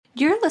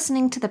You're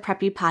listening to the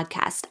Preppy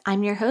Podcast.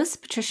 I'm your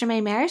host, Patricia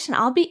May Marish, and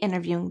I'll be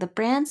interviewing the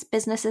brands,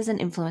 businesses, and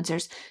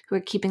influencers who are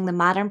keeping the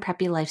modern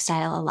preppy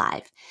lifestyle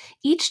alive.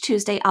 Each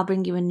Tuesday, I'll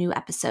bring you a new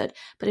episode.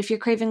 But if you're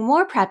craving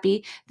more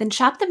preppy, then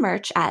shop the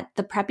merch at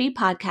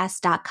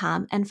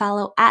thepreppypodcast.com and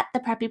follow at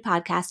The Preppy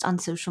Podcast on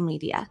social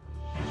media.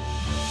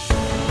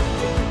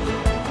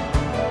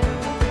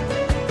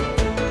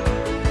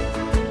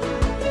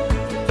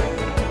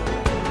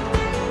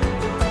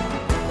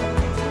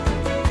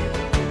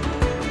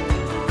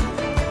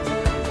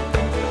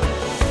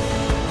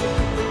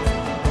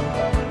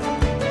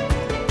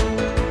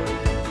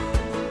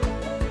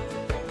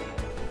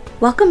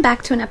 Welcome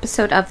back to an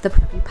episode of the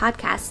Preppy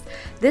Podcast.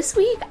 This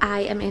week,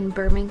 I am in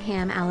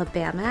Birmingham,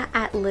 Alabama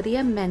at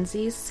Lydia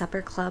Menzies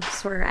Supper Club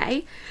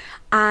Soiree.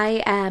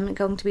 I am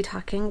going to be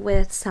talking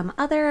with some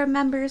other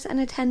members and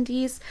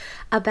attendees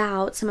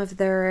about some of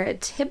their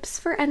tips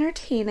for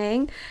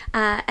entertaining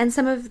and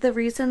some of the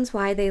reasons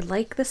why they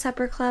like the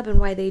Supper Club and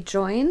why they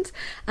joined.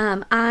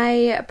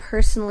 I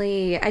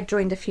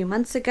joined a few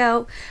months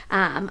ago.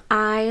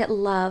 I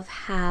love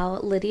how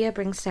Lydia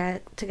brings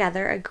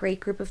together a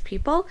great group of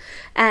people,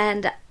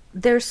 and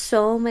there's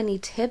so many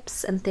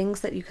tips and things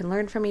that you can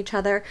learn from each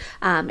other.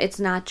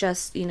 It's not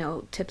just,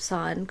 tips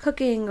on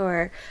cooking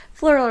or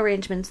floral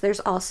arrangements. There's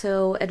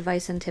also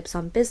advice and tips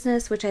on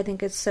business, which I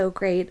think is so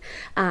great.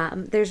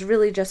 There's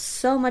really just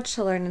so much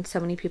to learn and so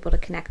many people to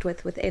connect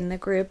with within the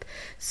group.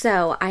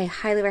 So I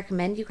highly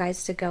recommend you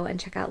guys to go and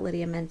check out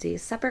Lydia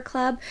Menzies Supper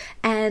Club.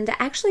 And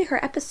actually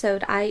her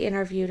episode, I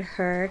interviewed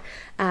her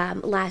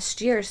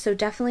last year. So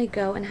definitely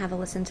go and have a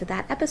listen to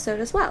that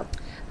episode as well.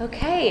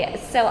 Okay,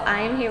 so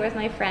I am here with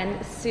my friend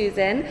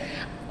Susan.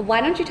 Why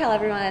don't you tell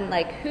everyone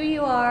who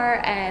you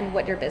are and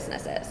what your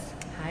business is?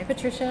 Hi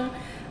Patricia,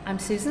 I'm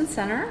Susan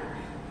Center.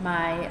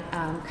 My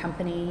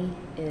company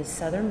is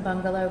Southern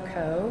Bungalow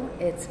Co.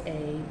 It's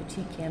a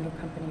boutique candle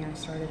company I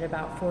started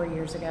about 4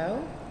 years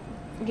ago.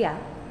 Yeah.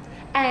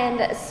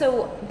 And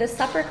so the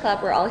Supper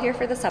Club, we're all here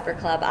for the Supper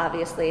Club,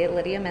 obviously,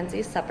 Lydia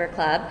Menzies Supper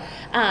Club.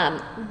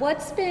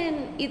 What's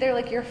been either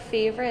your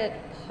favorite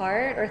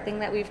part or thing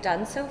that we've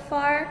done so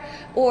far,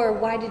 or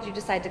why did you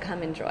decide to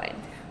come and join?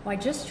 Well, I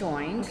just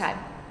joined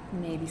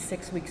maybe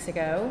 6 weeks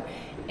ago,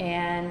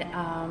 and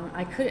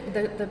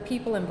the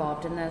people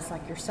involved in this,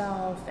 like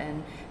yourself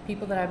and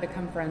people that I've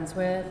become friends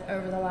with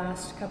over the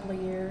last couple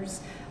of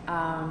years,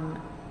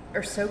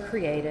 are so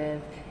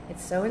creative.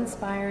 It's so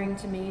inspiring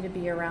to me to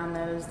be around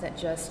those that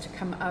just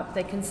come up.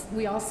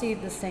 We all see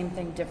the same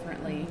thing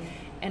differently,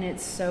 and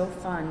it's so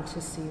fun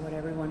to see what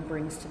everyone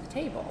brings to the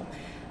table.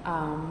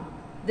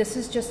 This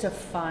is just a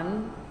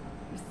fun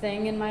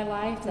thing in my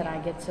life that I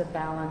get to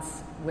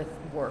balance with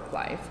work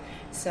life.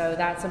 So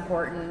that's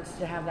important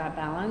to have that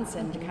balance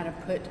and to kind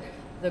of put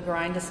the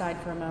grind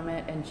aside for a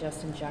moment and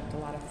just inject a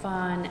lot of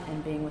fun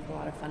and being with a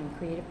lot of fun and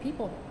creative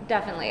people.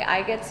 Definitely.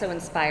 I get so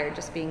inspired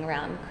just being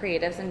around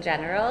creatives in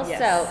general. Yes.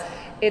 So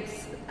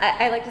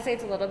I like to say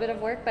it's a little bit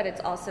of work, but it's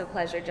also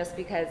pleasure just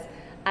because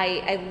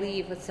I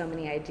leave with so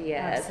many ideas.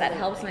 Absolutely. That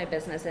helps my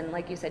business. And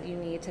like you said, you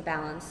need to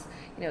balance,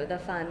 the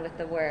fun with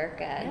the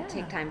work and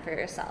take time for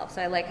yourself.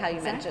 So I like how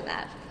you mentioned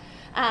that.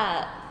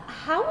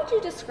 How would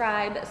you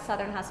describe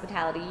Southern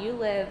hospitality? You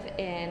live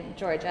in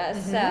Georgia,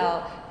 so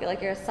I feel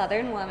like you're a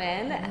Southern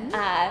woman.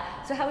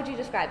 So how would you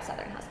describe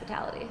Southern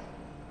hospitality?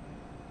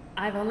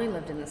 I've only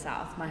lived in the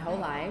South my whole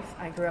life.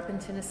 I grew up in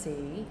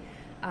Tennessee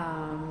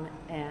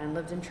and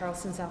lived in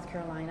Charleston, South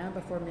Carolina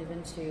before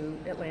moving to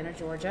Atlanta,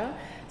 Georgia.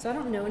 So I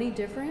don't know any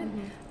different.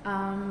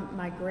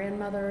 My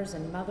grandmothers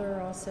and mother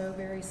are also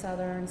very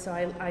Southern. So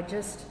I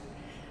just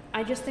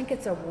think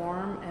it's a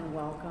warm and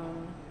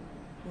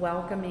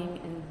welcoming,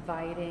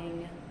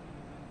 inviting,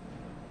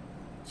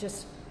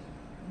 just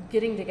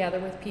getting together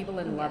with people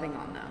and loving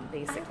on them,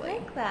 basically. I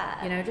like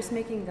that. Just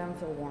making them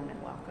feel warm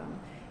and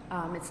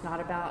welcome. It's not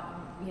about,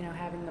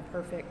 having the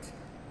perfect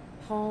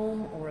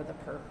home or the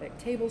perfect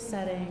table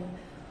setting,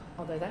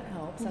 although that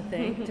helps, I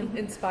think, to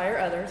inspire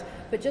others,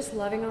 but just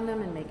loving on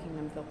them and making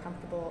them feel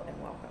comfortable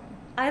and welcome.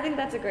 I think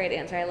that's a great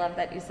answer. I love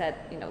that you said,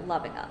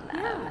 loving on them.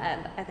 Yeah.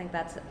 And I think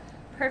that's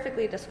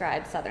perfectly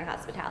describes Southern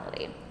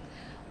hospitality.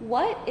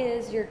 What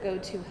is your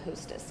go-to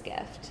hostess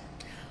gift?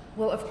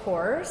 Well, of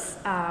course,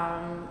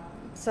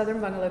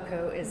 Southern Bungalow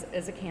Co.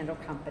 is a candle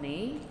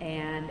company,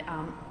 and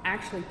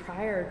actually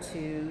prior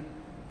to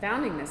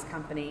founding this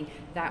company,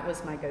 that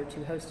was my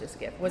go-to hostess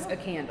gift, was a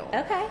candle.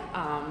 Okay.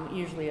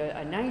 Usually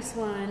a nice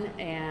one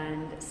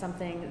and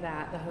something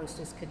that the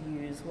hostess could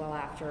use well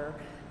after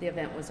the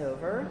event was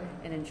over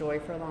and enjoy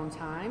for a long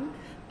time.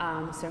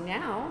 So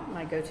now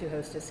my go-to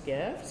hostess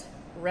gift,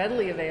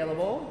 readily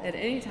available at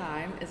any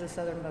time, is a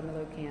Southern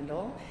Bungalow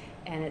candle,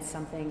 and it's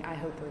something I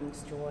hope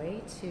brings joy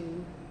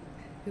to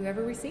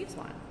whoever receives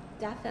one.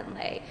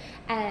 Definitely.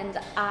 And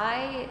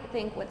I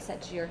think what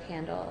sets your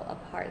candle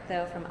apart,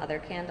 though, from other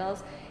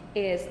candles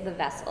is the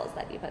vessels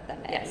that you put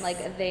them in.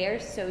 Yes. They are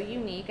so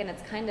unique, and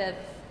it's kind of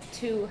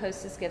two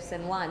hostess gifts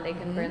in one. They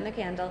can burn the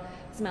candle,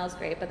 it smells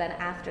great, but then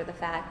after the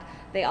fact,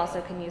 they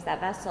also can use that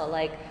vessel.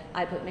 Like,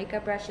 I put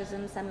makeup brushes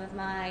in some of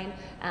mine.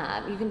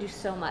 You can do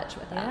so much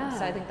with them.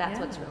 So I think that's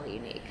what's really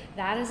unique.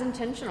 That is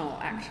intentional,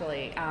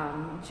 actually.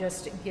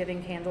 Just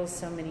giving candles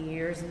so many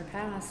years in the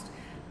past,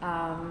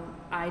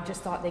 I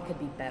just thought they could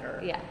be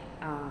better.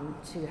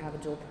 To have a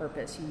dual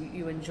purpose.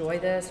 You enjoy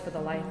this for the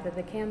life of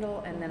the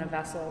candle, and then a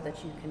vessel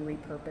that you can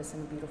repurpose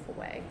in a beautiful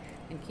way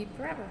and keep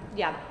forever.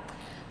 Yeah.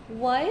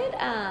 What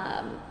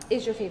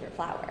is your favorite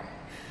flower?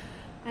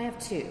 I have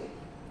two.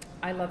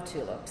 I love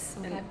tulips.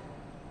 Okay. And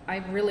I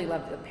really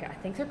love I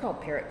think they're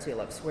called parrot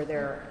tulips, where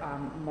they're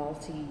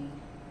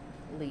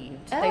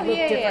multi-leaved. Oh, they look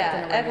different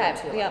than a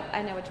regular tulip. Yep,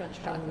 I know which ones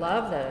you're talking about. I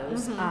love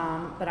those,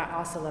 but I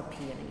also love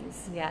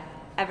peonies. Yeah,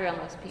 everyone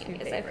loves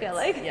peonies, I feel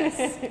like.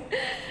 Yes.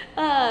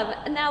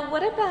 Now,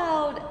 what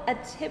about a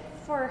tip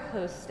for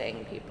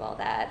hosting people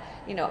that,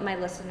 my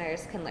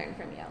listeners can learn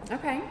from you?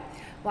 Okay.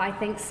 Well, I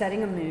think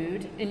setting a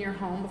mood in your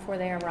home before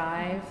they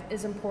arrive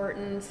is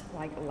important.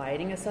 Like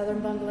lighting a Southern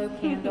Bungalow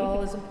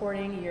candle is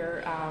important.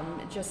 You're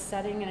just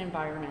setting an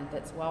environment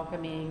that's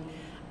welcoming,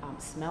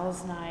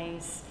 smells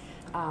nice,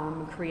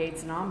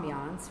 creates an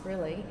ambiance,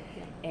 really.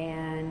 Yeah.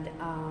 And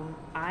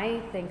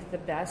I think the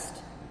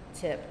best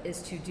tip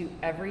is to do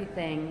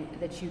everything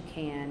that you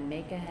can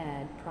make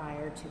ahead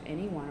prior to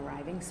anyone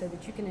arriving so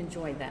that you can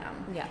enjoy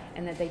them. Yeah.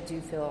 And that they do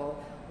feel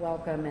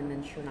welcome, and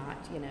then you're not,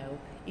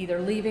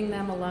 either leaving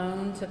them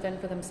alone to fend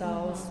for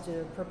themselves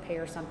to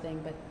prepare something,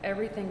 but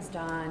everything's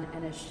done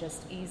and it's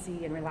just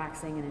easy and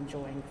relaxing and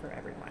enjoying for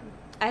everyone.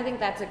 I think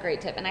that's a great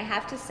tip. And I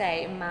have to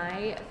say,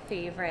 my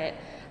favorite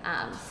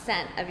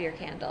scent of your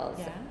candles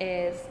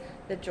is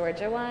the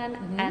Georgia one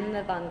and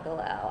the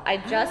Bungalow. I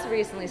just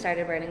recently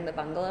started burning the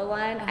Bungalow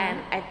one, and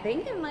I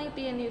think it might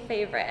be a new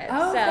favorite.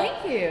 Oh, so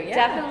thank you. Yeah.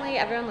 Definitely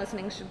everyone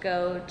listening should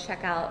go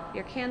check out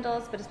your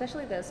candles, but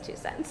especially those two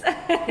scents.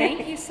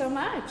 Thank you so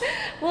much.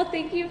 Well,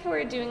 thank you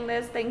for doing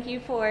this. Thank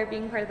you for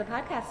being part of the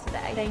podcast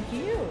today. Thank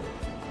you.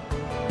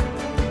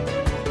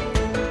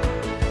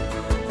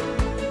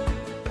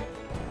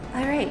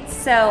 All right,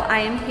 so I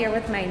am here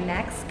with my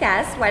next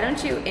guest. Why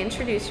don't you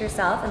introduce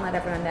yourself and let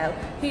everyone know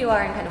who you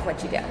are and kind of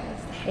what you do?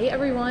 Hey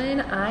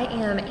everyone, I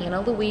am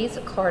Anna Louise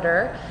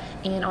Carter,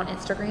 and on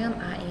Instagram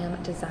I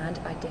am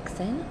Designed by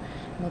Dixon.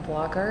 I'm a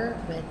blogger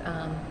with,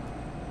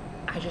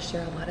 I just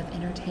share a lot of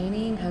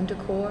entertaining, home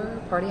decor,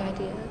 party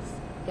ideas.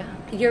 Yeah.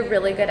 You're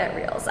really good at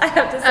reels, I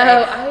have to say.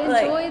 Oh, I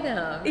enjoy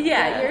them.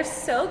 Yeah, you're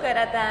so good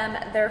at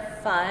them. They're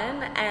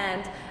fun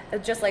and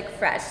just like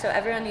fresh. So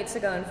everyone needs to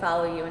go and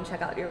follow you and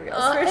check out your reels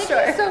for thank sure.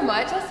 Thank you so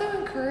much. That's so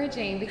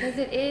encouraging because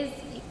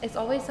it's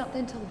always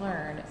something to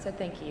learn. So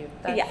thank you.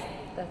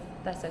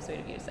 That's so sweet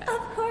of you to say.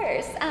 Of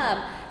course.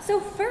 So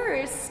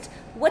first,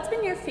 what's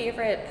been your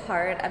favorite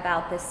part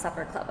about this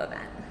supper club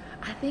event?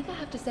 I think I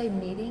have to say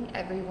meeting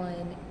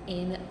everyone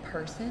in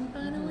person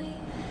finally.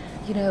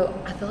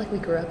 I feel like we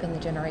grew up in the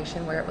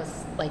generation where it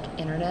was like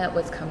internet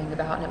was coming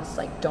about and it was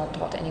like, don't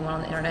talk to anyone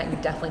on the internet, and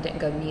you definitely didn't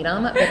go meet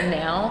them. But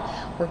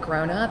now we're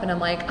grown up and I'm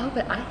like, oh,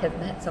 but I have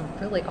met some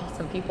really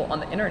awesome people on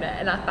the internet,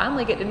 and I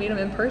finally get to meet them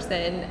in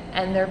person,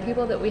 and they're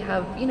people that we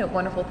have,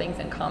 wonderful things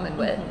in common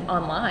with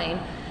online.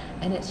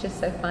 And it's just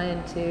so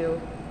fun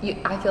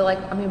I feel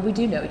like, we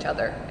do know each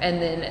other,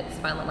 and then it's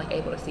finally like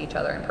able to see each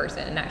other in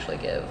person and actually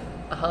give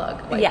a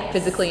hug,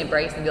 physically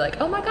embrace and be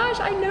like, oh my gosh,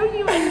 I know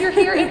you, and you're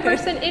here in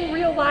person in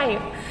real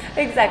life.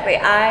 Exactly.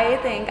 I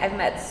think I've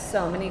met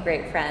so many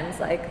great friends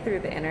through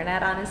the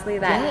internet, honestly,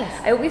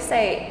 that I always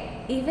say,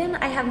 even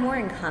I have more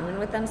in common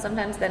with them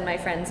sometimes than my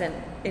friends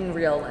in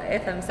real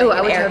life. I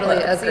would totally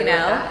agree with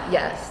that.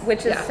 Yes.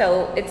 Which is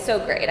it's so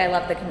great. I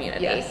love the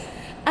community. Yes.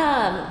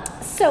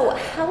 So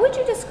how would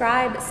you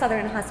describe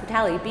Southern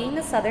hospitality? Being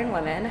a Southern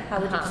woman, how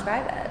would you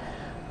describe it?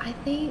 I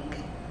think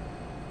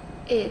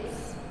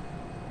it's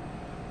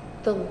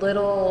the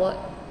little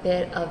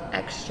bit of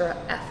extra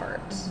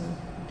effort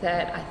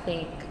that I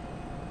think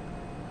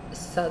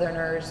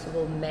Southerners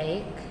will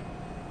make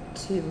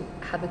to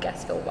have a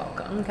guest feel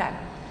welcome. Okay.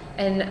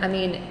 And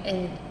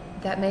and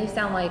that may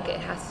sound like it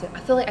has to, I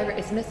feel like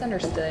it's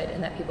misunderstood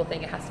and that people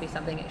think it has to be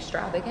something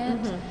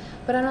extravagant,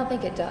 but I don't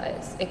think it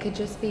does. It could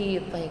just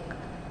be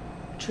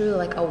truly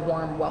like a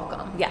warm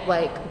welcome. Yeah.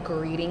 Like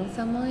greeting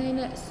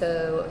someone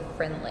so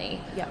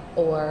friendly. Yeah.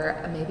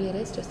 Or maybe it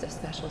is just a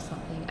special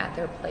something at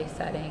their place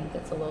setting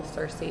that's a little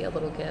Cersei, a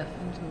little gift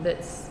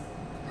that's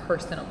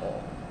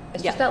personable.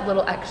 It's just that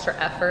little extra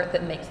effort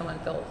that makes someone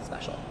feel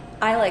special.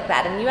 I like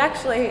that. And you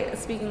actually,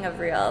 speaking of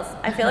reels,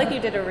 I feel like you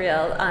did a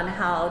reel on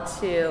how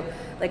to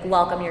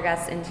welcome your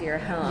guests into your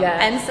home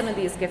and some of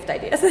these gift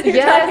ideas that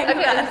you're talking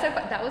about. So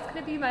that was going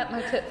to be my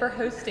tip for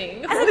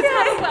hosting.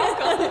 Okay.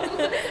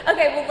 Welcome.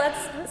 Okay, well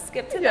let's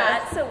skip to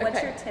that. So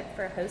what's your tip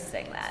for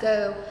hosting that?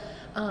 So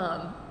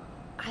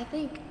I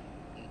think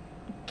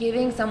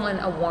giving someone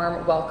a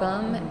warm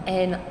welcome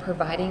and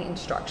providing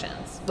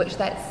instructions, which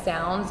that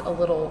sounds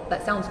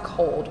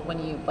cold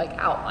when you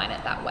outline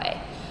it that way.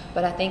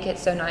 But I think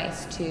it's so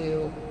nice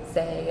to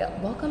say,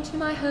 welcome to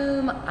my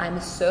home. I'm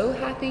so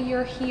happy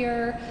you're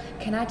here.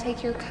 Can I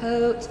take your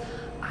coat?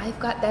 I've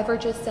got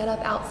beverages set up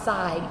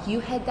outside. You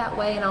head that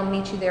way and I'll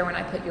meet you there when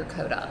I put your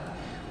coat up.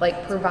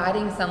 Like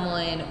providing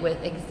someone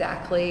with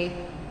exactly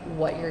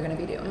what you're going to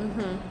be doing.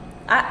 Mm-hmm.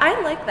 I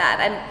like that.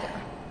 And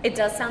it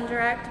does sound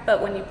direct,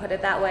 but when you put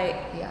it that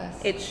way,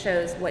 yes, it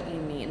shows what you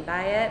mean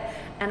by it.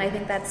 And I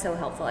think that's so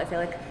helpful. I feel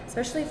like,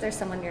 especially if there's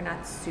someone you're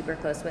not super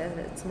close with,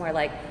 it's more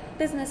like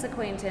business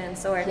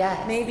acquaintance or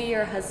maybe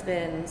your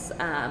husband's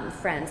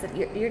friends that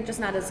you're just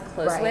not as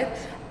close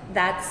with.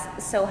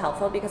 That's so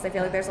helpful because I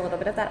feel like there's a little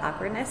bit of that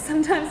awkwardness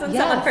sometimes when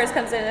someone first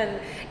comes in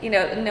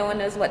and, no one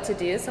knows what to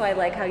do. So I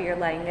like how you're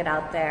laying it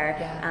out there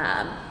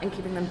and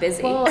keeping them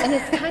busy. Well, and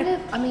it's kind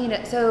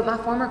of, so my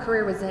former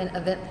career was in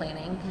event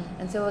planning.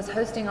 And so I was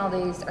hosting all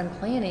these and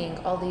planning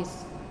all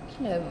these,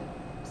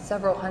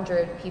 several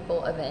hundred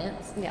people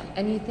events. Yeah.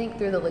 And you think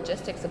through the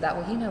logistics of that.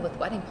 Well, with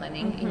wedding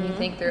planning, and you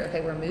think through,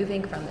 okay, we're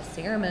moving from the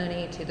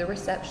ceremony to the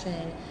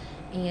reception.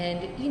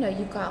 And,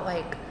 you've got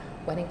like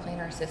wedding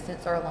planner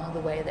assistants are along the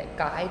way that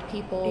guide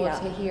people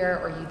to here,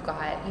 or you've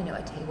got,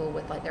 a table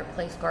with like their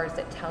place guards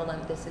that tell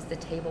them this is the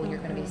table you're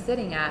going to be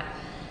sitting at.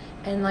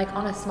 And like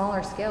on a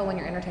smaller scale, when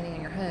you're entertaining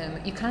in your home,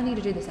 you kind of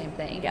need to do the same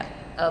thing. Yeah.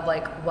 Of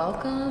like,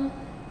 welcome,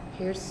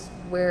 here's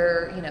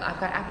where, I've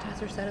got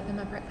appetizers set up in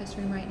my breakfast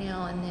room right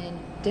now, and then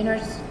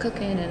dinner's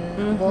cooking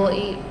and we'll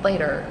eat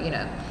later,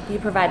 You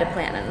provide a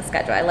plan and a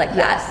schedule. I like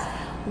that.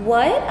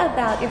 What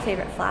about your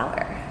favorite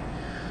flower?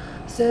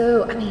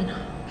 So,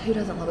 who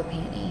doesn't love a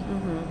peony?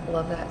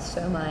 Love that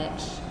so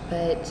much.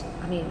 But,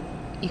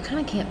 you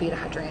kind of can't beat a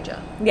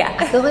hydrangea. Yeah.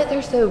 I feel like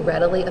they're so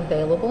readily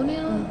available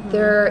now.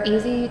 They're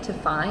easy to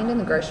find in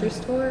the grocery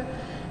store,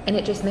 and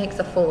it just makes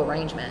a full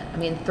arrangement.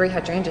 3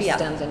 hydrangea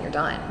stems and you're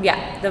done.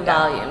 Yeah, the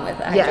volume with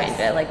the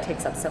hydrangea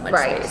takes up so much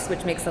space,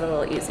 which makes it a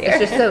little easier. It's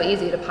just so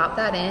easy to pop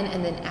that in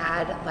and then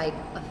add like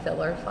a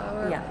filler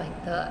flower,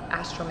 like the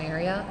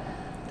Astromeria.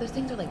 Those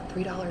things are like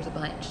 $3 a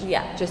bunch.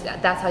 Yeah. Just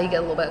that's how you get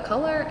a little bit of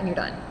color and you're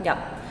done.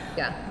 Yep.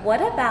 Yeah.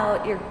 What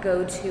about your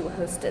go-to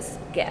hostess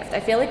gift?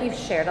 I feel like you've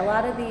shared a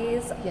lot of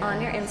these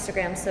on your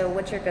Instagram. So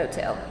what's your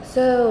go-to?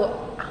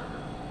 So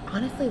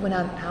honestly, when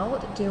I'm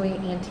out doing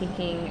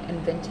antiquing and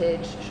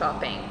vintage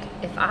shopping,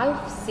 if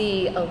I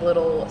see a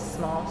little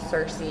small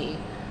Cersei,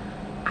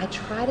 I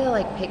try to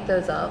like pick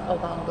those up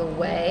along the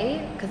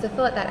way because I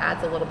feel like that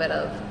adds a little bit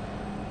of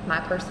my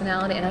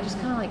personality, and I just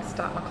kind of like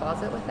stock my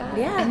closet with that.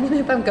 Yeah. And then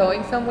if I'm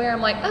going somewhere,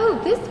 I'm like,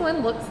 oh, this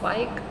one looks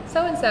like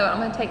so-and-so, I'm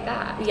going to take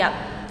that. Yep.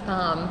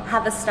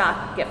 Have a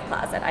stock gift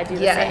closet. I do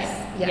the same.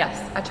 Yes.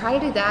 Yep. I try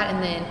to do that,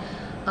 and then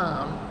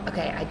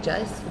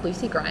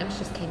Lucy Grimes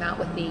just came out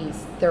with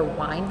their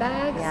wine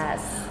bags.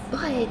 Yes.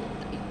 But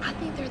I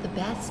think they're the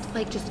best,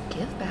 like, just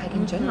gift bag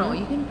in general.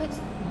 You can put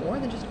more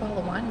than just a bottle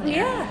of wine in there.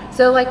 Yeah.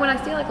 So, like, when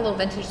I see, like, a little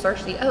vintage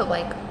Cersei,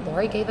 like,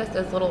 Lori gave us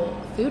those little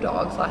food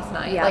dogs last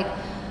night. Yeah. Like,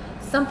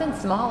 something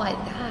small like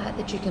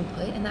that you can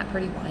put in that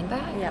pretty wine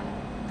bag. Yeah.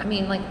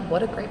 Like,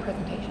 what a great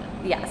presentation.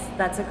 Yes,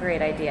 that's a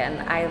great idea,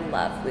 and I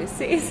love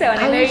Lucy, so and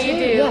I know you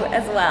do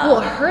as well.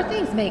 Well, her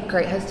things make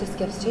great hostess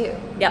gifts too.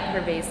 Yep,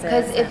 her bases.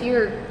 Because if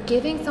you're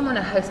giving someone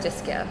a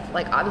hostess gift,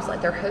 like obviously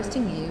they're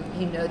hosting you,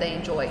 they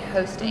enjoy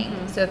hosting.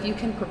 So if you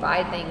can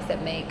provide things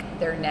that make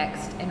their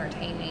next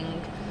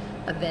entertaining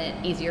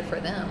event easier for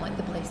them, like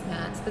the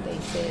placemats, the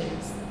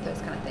bases, those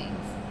kind of things.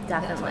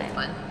 Definitely. That's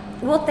fun.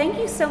 Well, thank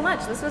you so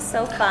much. This was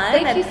so fun.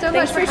 Thank you so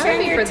much for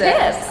sharing your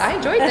tips. I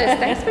enjoyed this.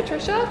 Thanks,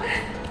 Patricia.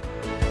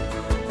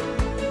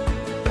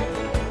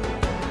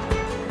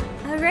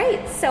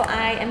 Great. So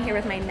I am here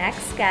with my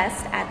next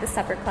guest at the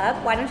Supper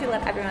Club. Why don't you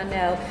let everyone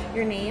know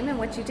your name and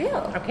what you do?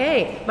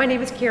 Okay. My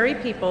name is Carrie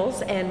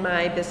Peoples, and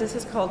my business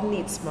is called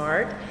Neat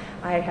Smart.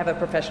 I have a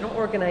professional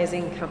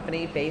organizing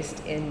company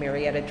based in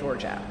Marietta,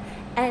 Georgia.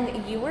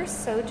 And you were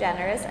so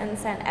generous and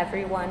sent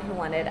everyone who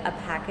wanted a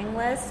packing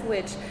list,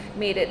 which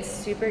made it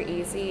super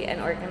easy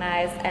and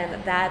organized,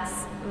 and that's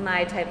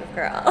my type of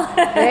girl.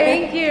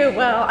 Thank you.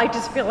 Well, I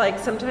just feel like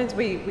sometimes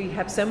we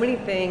have so many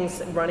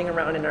things running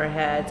around in our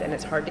heads, and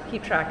it's hard to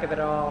keep track of it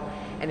all.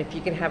 And if you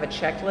can have a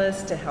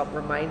checklist to help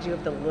remind you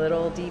of the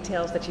little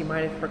details that you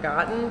might have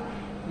forgotten,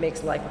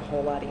 makes life a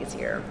whole lot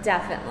easier.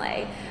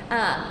 Definitely.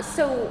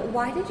 So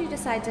why did you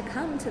decide to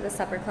come to the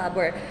Supper Club,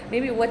 or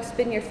maybe what's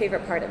been your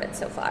favorite part of it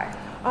so far?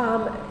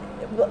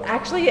 Well,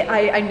 actually,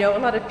 I know a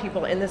lot of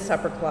people in the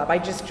Supper Club. I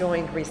just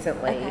joined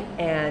recently,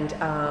 and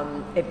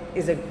it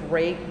is a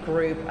great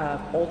group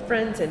of old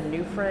friends and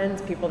new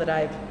friends, people that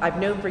I've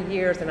known for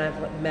years, and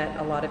I've met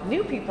a lot of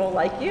new people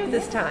like you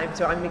this time.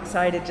 So I'm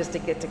excited just to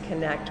get to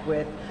connect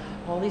with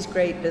all these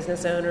great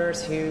business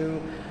owners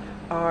who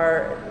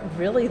are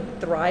really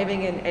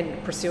thriving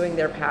and pursuing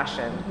their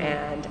passion.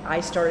 And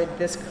I started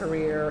this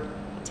career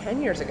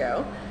 10 years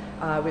ago.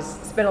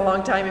 Spent a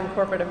long time in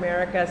corporate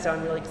America, so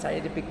I'm really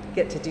excited to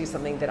get to do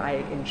something that I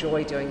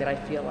enjoy doing, that I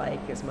feel like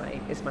is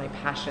my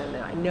passion,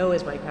 and I know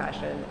is my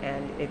passion,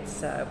 and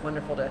it's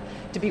wonderful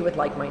to be with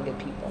like-minded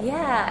people.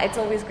 Yeah, it's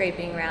always great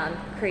being around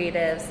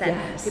creatives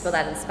and people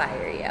that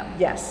inspire you.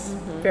 Yes,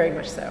 very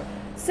much so.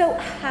 So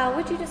how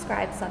would you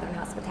describe Southern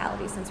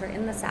hospitality, since we're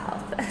in the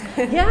South?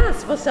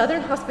 Yes, well,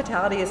 Southern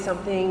hospitality is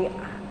something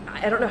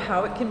I don't know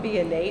how it can be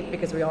innate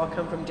because we all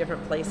come from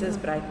different places,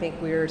 but I think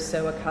we're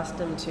so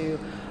accustomed to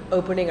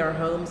opening our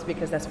homes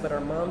because that's what our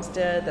moms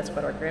did, that's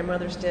what our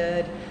grandmothers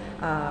did.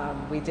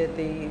 We did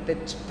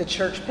the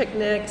church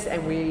picnics,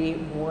 and we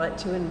want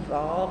to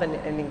involve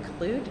and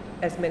include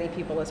as many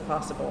people as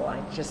possible. I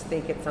just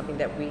think it's something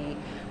that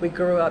we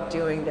grew up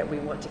doing, that we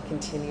want to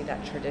continue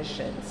that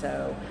tradition.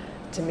 So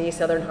to me,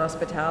 Southern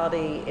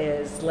hospitality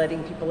is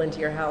letting people into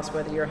your house,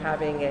 whether you're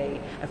having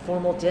a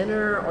formal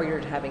dinner or you're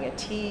having a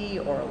tea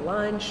or a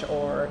lunch,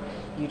 or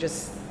you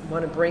just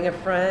want to bring a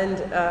friend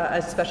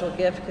a special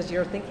gift because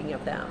you're thinking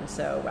of them.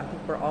 So I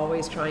think we're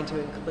always trying to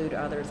include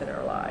others in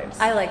our lives.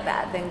 I like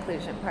that, the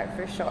inclusion part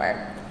for sure.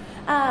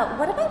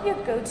 What about your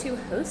go-to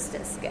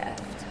hostess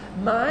gift?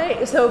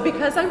 So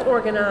because I'm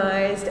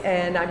organized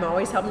and I'm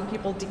always helping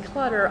people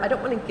declutter, I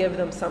don't want to give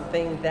them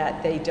something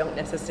that they don't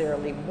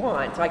necessarily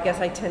want. So I guess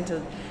I tend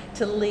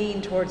to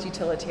lean towards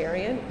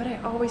utilitarian, but I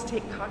always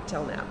take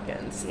cocktail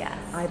napkins. Yes.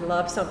 I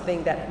love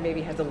something that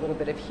maybe has a little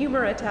bit of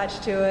humor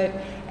attached to it,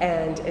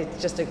 and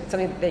it's just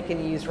something that they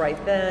can use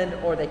right then,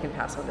 or they can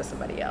pass on to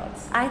somebody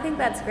else. I think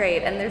that's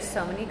great, and there's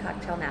so many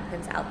cocktail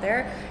napkins out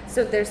there,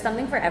 so there's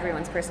something for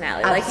everyone's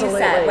personality. Absolutely.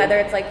 Like you said, whether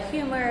it's like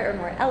humor or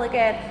more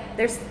elegant,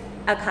 there's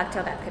a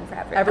cocktail napkin for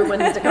everyone. Everyone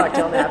needs a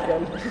cocktail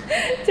napkin.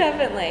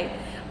 Definitely.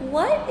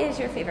 What is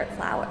your favorite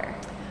flower?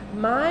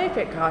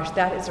 Gosh,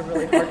 that is a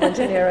really hard one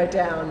to narrow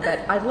down, but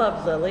I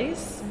love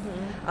lilies.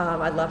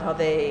 I love how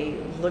they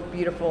look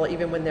beautiful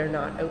even when they're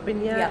not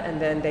open yet, and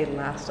then they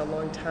last a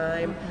long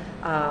time.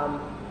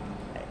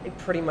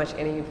 Pretty much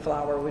any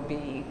flower would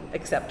be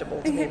acceptable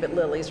to me, but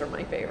lilies are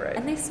my favorite.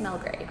 And they smell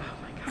great. Oh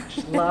my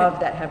gosh, love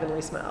that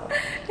heavenly smell.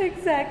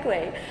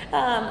 Exactly.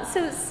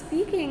 So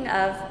speaking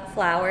of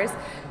flowers,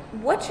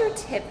 what's your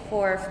tip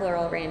for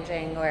floral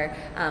arranging or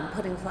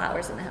putting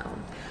flowers in the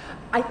home?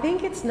 I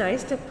think it's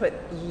nice to put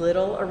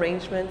little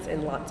arrangements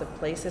in lots of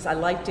places. I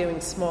like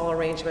doing small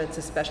arrangements,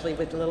 especially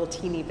with little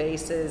teeny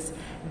vases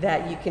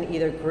that you can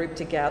either group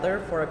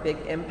together for a big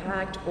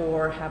impact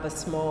or have a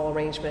small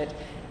arrangement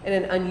in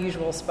an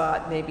unusual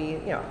spot.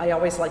 Maybe, I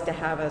always like to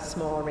have a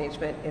small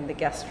arrangement in the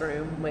guest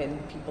room when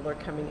people are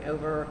coming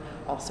over,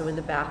 also in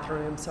the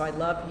bathroom. So I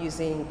love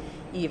using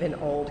even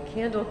old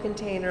candle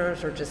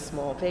containers or just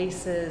small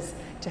vases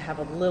to have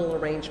a little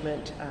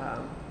arrangement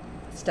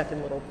stuck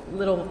in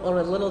little on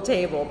a little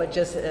table, but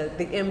just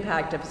the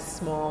impact of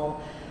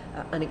small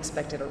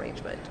unexpected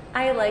arrangement.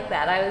 I like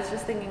that. I was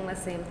just thinking the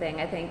same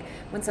thing. I think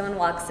when someone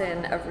walks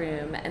in a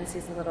room and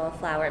sees a little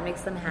flower, it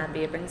makes them happy.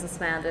 It brings a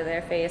smile to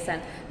their face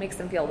and makes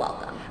them feel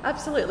welcome.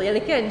 Absolutely. And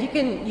again,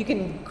 you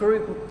can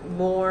group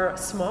more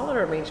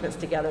smaller arrangements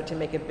together to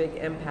make a big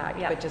impact.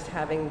 But just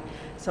having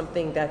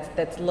something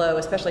that's low,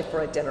 especially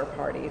for a dinner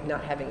party,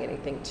 not having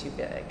anything too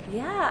big.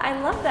 Yeah,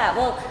 I love that.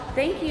 Well,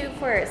 thank you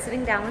for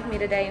sitting down with me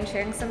today and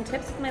sharing some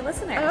tips with my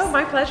listeners. Oh,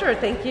 my pleasure.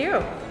 Thank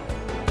you.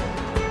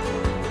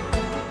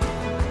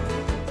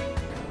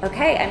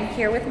 Okay, I'm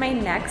here with my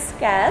next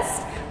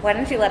guest. Why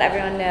don't you let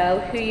everyone know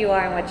who you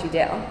are and what you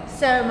do?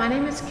 So my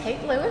name is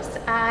Kate Lewis.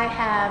 I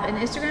have an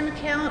Instagram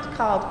account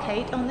called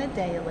Kate on the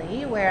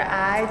Daily, where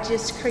I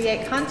just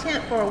create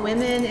content for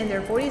women in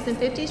their 40s and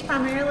 50s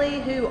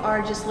primarily, who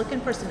are just looking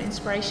for some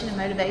inspiration and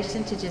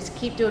motivation to just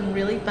keep doing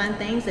really fun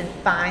things and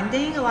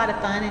finding a lot of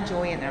fun and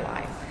joy in their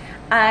life.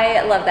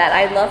 I love that.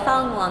 I love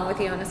following along with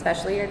you, and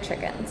especially your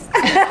chickens.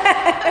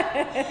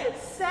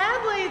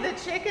 Sadly, the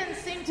chickens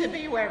seem to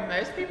be where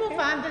most people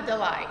find the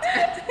delight.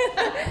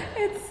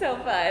 It's so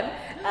fun.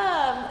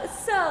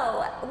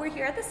 So we're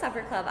here at the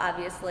Supper Club,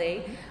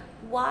 obviously.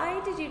 Why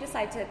did you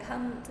decide to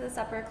come to the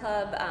Supper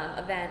Club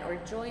event, or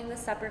join the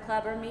Supper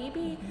Club, or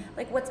maybe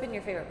what's been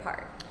your favorite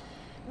part?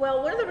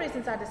 Well, one of the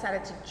reasons I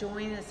decided to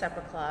join the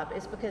Supper Club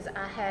is because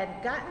I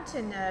had gotten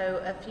to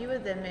know a few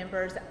of the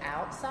members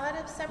outside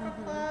of Supper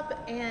Club,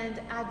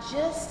 and I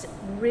just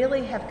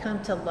really have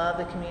come to love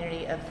the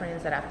community of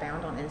friends that I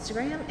found on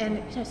Instagram.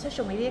 And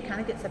social media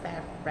kind of gets a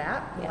bad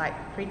rap, like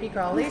creepy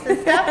crawlies and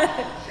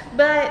stuff.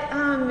 But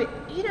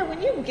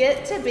when you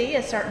get to be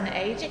a certain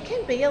age, it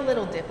can be a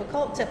little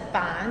difficult to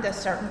find a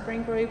certain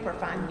friend group or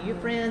find new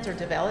friends or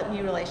develop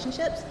new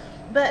relationships.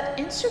 But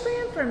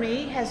Instagram for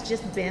me has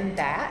just been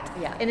that.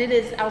 Yeah. And it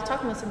is, I was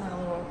talking with someone a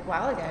little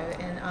while ago,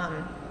 and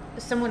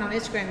someone on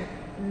Instagram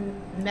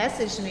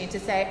messaged me to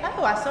say,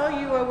 oh, I saw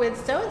you were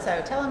with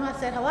so-and-so. Tell him I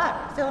said hello.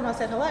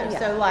 Yeah.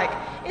 So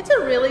it's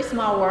a really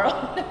small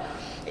world,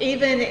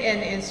 even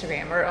in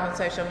Instagram or on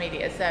social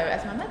media. So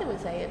as my mother would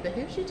say, it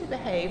behooves you to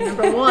behave,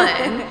 number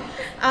one.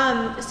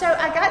 So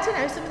I got to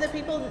know some of the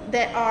people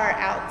that are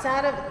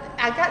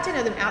I got to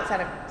know them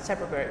outside of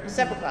Supper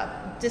Club.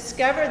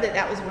 Discovered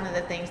that was one of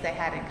the things they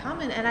had in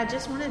common, and I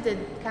just wanted to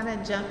kind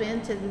of jump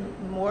into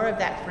more of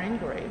that friend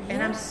group.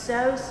 And I'm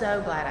so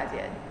glad I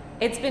did.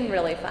 It's been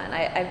really fun.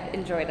 I've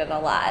enjoyed it a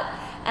lot.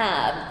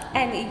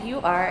 And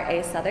you are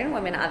a Southern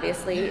woman,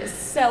 obviously.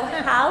 So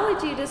how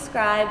would you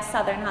describe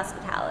Southern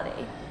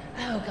hospitality?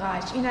 Oh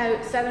gosh,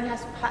 Southern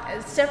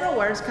has several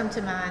words come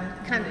to mind.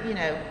 Kind of,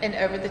 an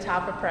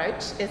over-the-top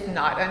approach is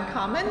not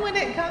uncommon when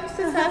it comes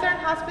to Southern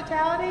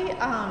hospitality.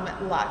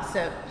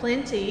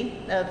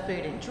 Plenty of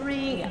food and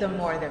drink. Yeah. The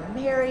more, the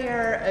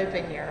merrier.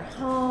 Open your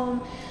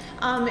home,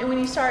 and when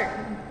you start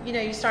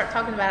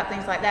talking about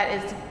things like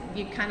that, is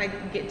you kind of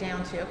get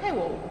down to, okay,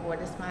 well, what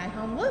does my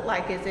home look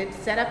like? Is it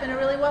set up in a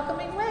really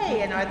welcoming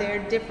way? And are there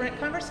different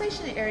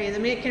conversation areas? I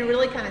mean, it can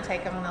really kind of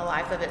take on a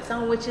life of its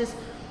own, which is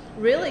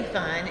really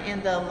fun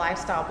in the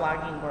lifestyle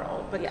blogging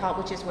world,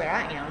 which is where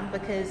I am,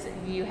 because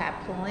you have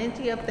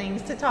plenty of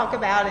things to talk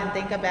about and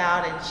think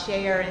about and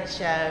share and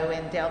show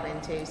and delve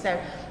into. So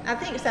I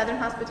think Southern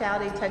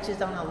hospitality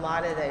touches on a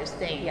lot of those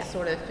things,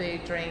 sort of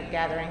food, drink,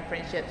 gathering,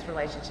 friendships,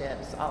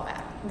 relationships, all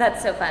that.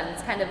 That's so fun.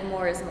 It's kind of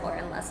more is more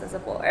and less is a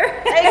bore.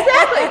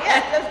 Exactly.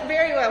 Yeah, that's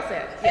very well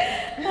said.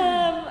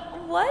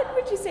 Yes. What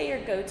would you say your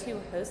go-to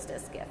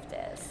hostess gift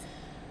is?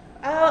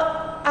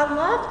 I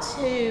love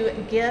to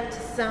gift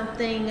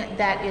something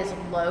that is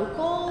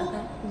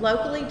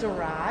locally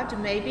derived,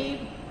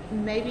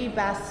 maybe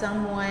by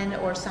someone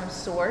or some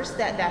source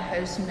that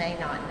host may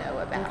not know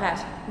about. Okay.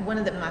 One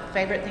of my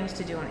favorite things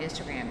to do on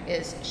Instagram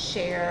is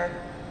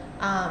share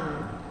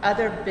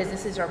other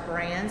businesses or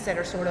brands that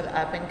are sort of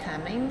up and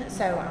coming.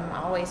 So I'm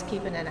always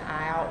keeping an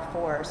eye out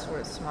for sort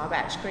of small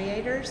batch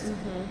creators.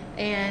 Mm-hmm.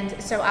 And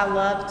so I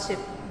love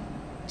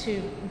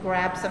to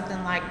grab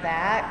something like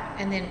that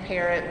and then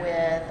pair it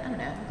with, I don't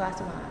know, a glass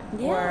of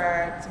wine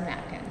or some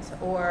napkins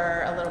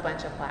or a little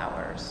bunch of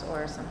flowers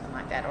or something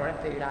like that, or a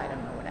food item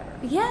or whatever.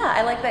 Yeah,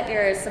 I like that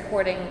you're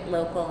supporting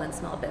local and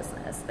small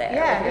business there.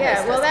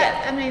 Yeah. Well,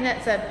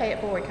 that's a pay it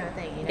forward kind of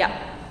thing, Yeah.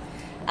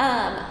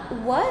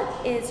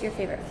 What is your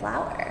favorite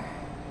flower?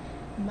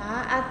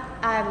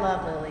 I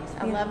love lilies.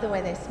 I love the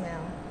way they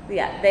smell.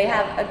 Yeah, they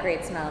have a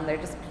great smell and they're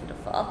just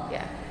beautiful.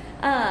 Yeah.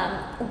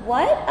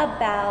 What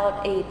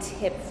about a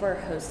tip for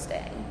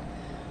hosting?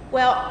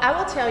 Well, I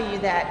will tell you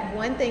that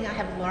one thing I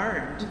have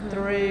learned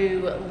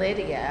through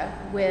Lydia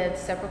with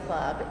Supper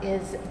Club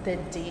is the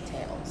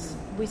details.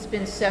 We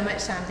spend so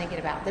much time thinking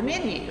about the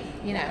menu,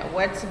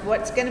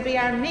 what's going to be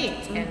our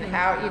meat and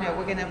how,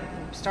 we're going to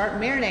start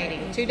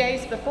marinating 2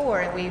 days before,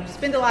 and we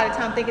spend a lot of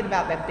time thinking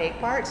about the big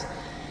parts.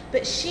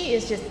 But she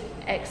is just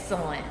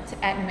excellent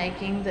at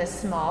making the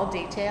small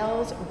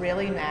details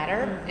really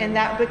matter, and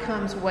that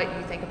becomes what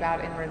you think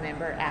about and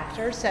remember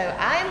after. So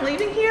I am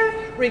leaving here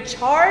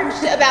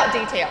recharged about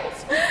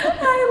details.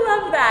 I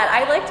love that.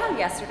 I liked how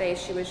yesterday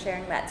she was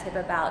sharing that tip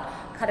about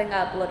cutting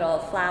up little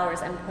flowers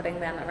and putting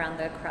them around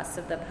the crust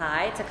of the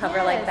pie to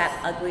cover like that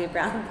ugly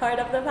brown part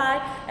of the pie,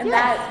 and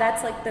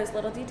that's like those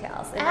little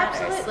details. It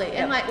Absolutely. matters.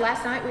 And like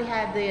last night we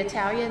had the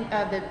Italian,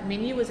 the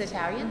menu was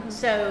Italian,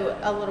 so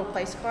a little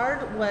place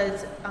card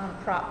was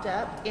propped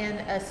up in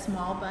a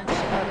small bunch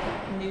of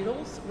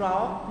noodles,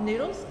 raw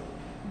noodles,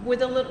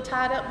 with a little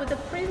tied up with a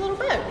pretty little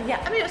bow. Yeah.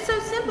 I mean, it was so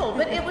simple,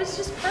 but it was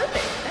just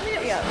perfect. I mean,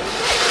 it was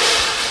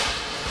great.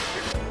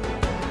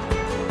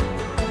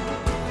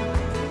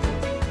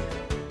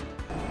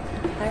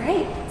 All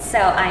right, so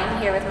I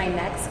am here with my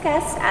next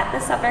guest at the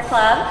Supper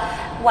Club.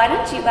 Why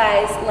don't you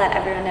guys let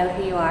everyone know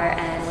who you are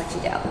and what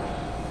you do?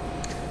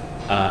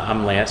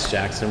 I'm Lance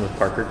Jackson with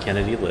Parker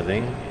Kennedy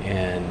Living,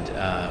 and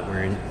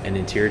we're an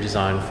interior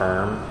design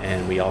firm,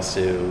 and we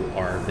also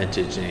are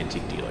vintage and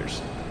antique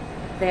dealers.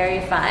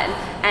 Very fun.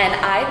 And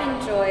I've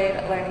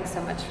enjoyed learning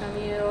so much from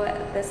you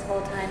this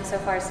whole time so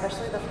far,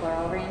 especially the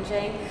floral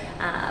arranging.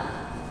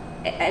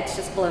 It's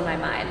just blown my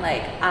mind.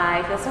 Like,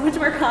 I feel so much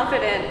more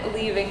confident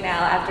leaving now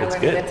after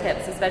learning the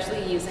tips,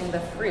 especially using the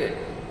fruit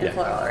in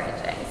floral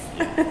arrangings.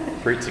 Yeah.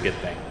 Fruit's a good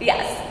thing.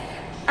 Yes.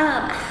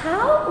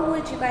 How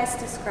would you guys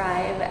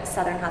describe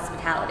Southern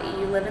hospitality?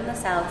 You live in the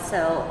South,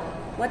 so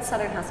what's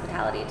Southern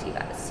hospitality to you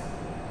guys?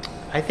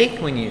 I think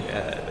when you,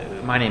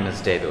 my name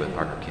is David with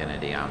Parker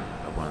Kennedy. I'm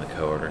one of the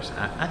co-owners.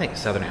 I think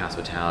Southern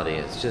hospitality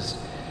is just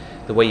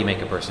the way you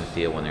make a person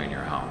feel when they're in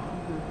your home,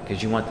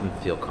 because you want them to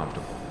feel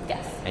comfortable.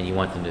 Yes. And you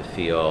want them to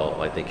feel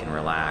like they can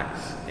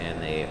relax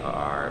and they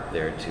are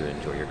there to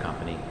enjoy your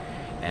company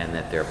and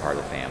that they're part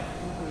of the family.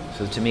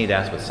 So to me,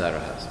 that's what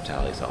Southern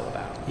hospitality is all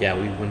about. Yeah,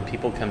 when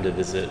people come to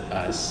visit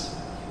us,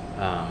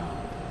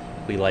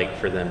 we like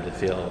for them to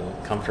feel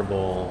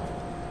comfortable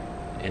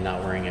and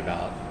not worrying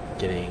about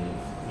getting,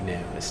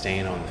 a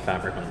stain on the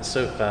fabric on the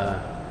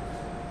sofa.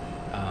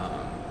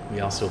 We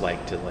also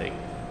like to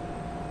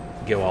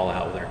go all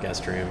out with our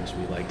guest rooms.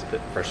 We like to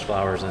put fresh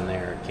flowers in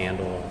there, a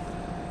candle,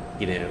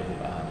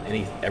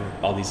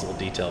 all these little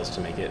details to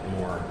make it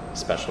more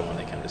special when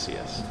they come to see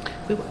us.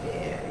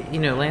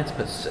 Lance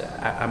puts,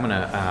 I'm going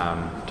to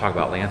talk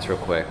about Lance real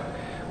quick.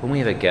 When we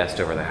have a guest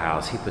over the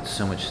house, he puts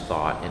so much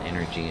thought and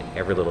energy in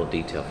every little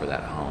detail for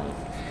that home.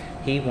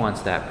 He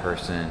wants that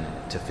person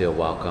to feel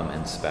welcome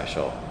and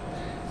special,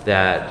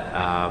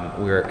 that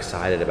we're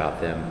excited about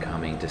them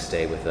coming to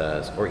stay with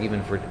us, or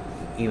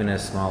even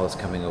as small as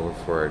coming over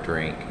for a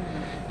drink.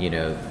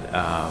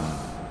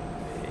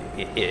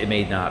 It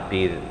may not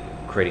be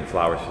creating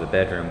flowers for the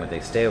bedroom when they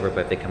stay over,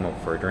 but if they come over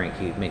for a drink,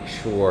 he makes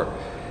sure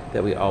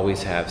that we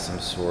always have some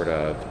sort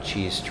of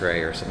cheese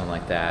tray or something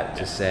like that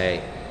to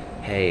say,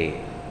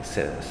 hey,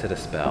 sit a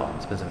spell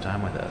and spend some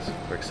time with us.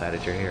 We're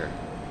excited you're here.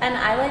 And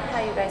I like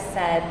how you guys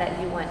said that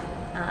you want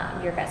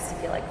your guests to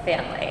feel like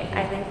family.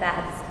 I think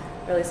that's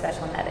really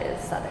special, and that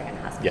is Southern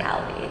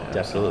hospitality. Yeah,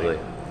 absolutely.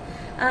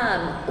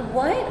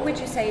 What would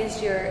you say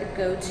is your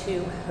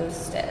go-to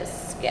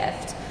hostess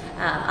gift?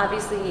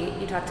 Obviously,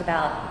 you talked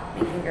about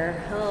making your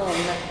home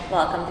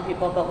welcome to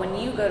people, but when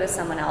you go to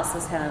someone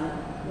else's home,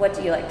 what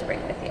do you like to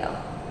bring with you?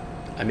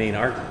 I mean,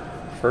 our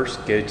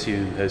first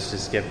go-to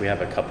hostess gift, we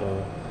have a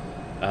couple.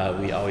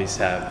 We always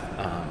have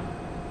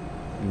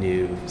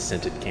new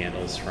scented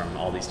candles from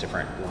all these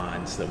different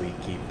lines that we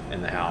keep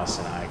in the house,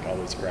 and I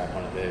always grab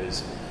one of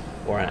those.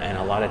 And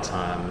a lot of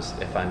times,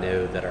 if I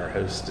know that our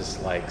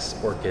hostess likes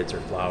orchids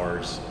or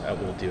flowers,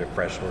 we'll do a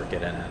fresh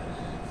orchid in a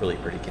really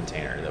pretty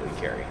container that we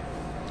carry.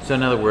 So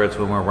in other words,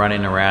 when we're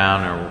running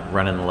around or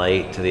running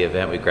late to the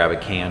event, we grab a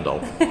candle.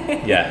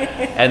 Yeah.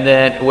 And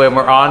then when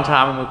we're on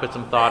time and we put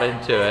some thought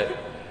into it,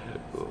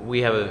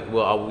 we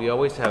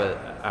always have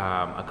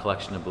a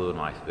collection of blue and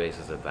white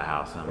vases at the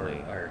house.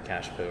 Or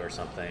cashpo or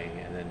something.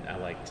 And then I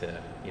like to,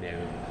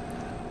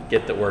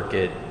 get the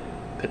orchid,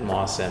 put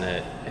moss in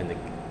it, and the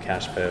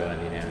cashpo,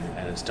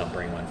 and just don't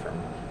bring one from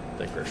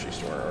the grocery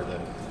store or the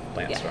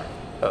plant store.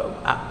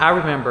 I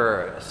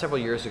remember several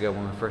years ago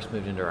when we first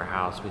moved into our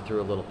house, we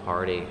threw a little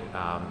party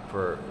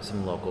for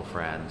some local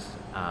friends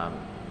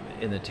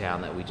in the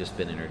town that we'd just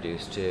been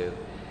introduced to.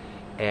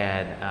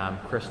 And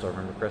Crystal,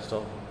 remember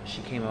Crystal?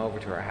 She came over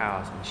to our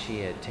house and she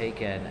had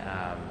taken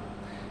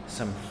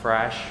some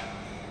fresh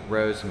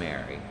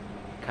rosemary,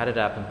 cut it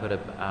up and put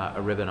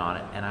a ribbon on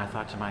it. And I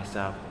thought to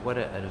myself, what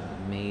an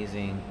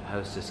amazing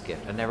hostess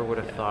gift. I never would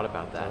have thought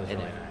about that. That was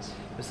really nice.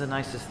 It was the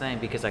nicest thing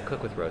because I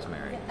cook with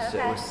rosemary. Okay. So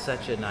it was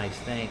such a nice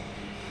thing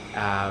to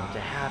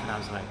have. And I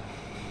was like,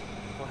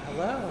 well,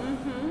 hello.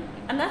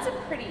 Mm-hmm. And that's a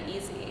pretty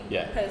easy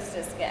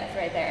hostess gift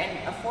right there,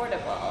 and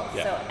affordable,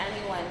 so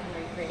anyone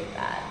can recreate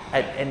that.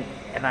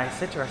 And I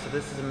said to her, I said,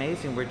 this is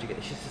amazing. Where'd you get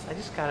it? She says, I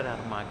just got it out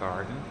of my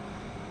garden.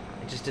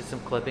 I just did some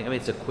clipping. I mean,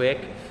 it's a quick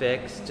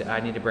fix. I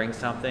need to bring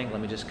something.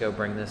 Let me just go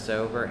bring this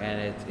over.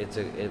 And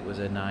it was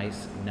a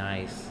nice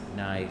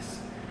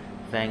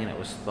thing, and it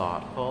was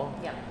thoughtful.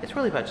 Yeah. It's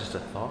really about just a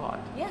thought.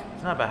 Yeah.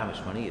 It's not about how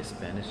much money you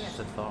spend. It's just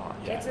a thought.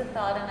 Yeah. It's a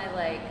thought, and I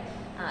like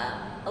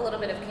a little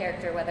bit of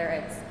character, whether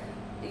it's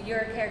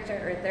your character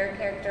or their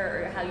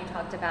character, or how you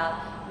talked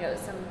about,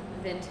 some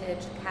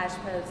vintage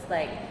cashpos,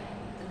 like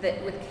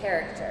with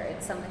character.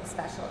 It's something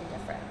special and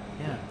different.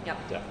 Yeah. Yep.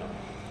 Definitely.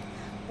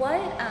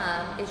 What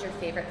is your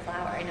favorite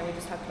flower? I know we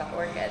just talked about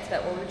orchids,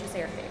 but what would you say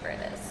your favorite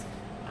is?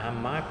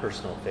 My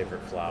personal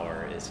favorite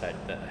flower is the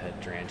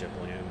hydrangea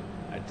bloom.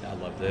 I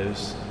love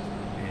those,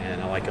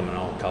 and I like them in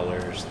all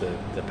colors: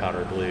 the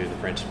powder blue, the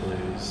French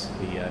blues,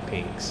 the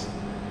pinks,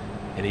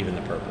 and even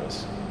the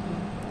purples.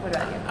 What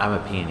about you? I'm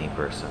a peony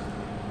person.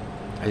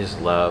 I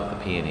just love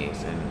the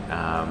peonies, and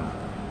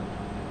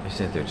I just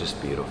think they're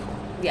just beautiful.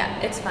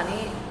 Yeah, it's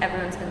funny.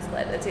 Everyone's been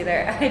split. It's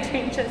either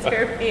hydrangeas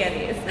or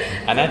peonies.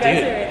 And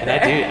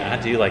I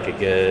do like a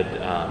good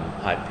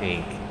hot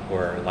pink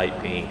or light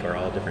pink or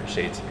all different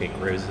shades of pink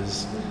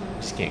roses.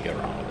 Just can't go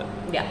wrong with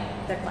it.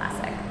 Yeah, they're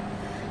classic.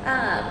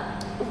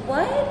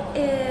 What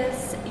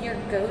is your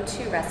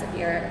go-to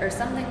recipe or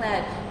something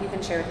that you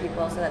can share with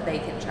people so that they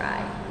can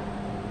try?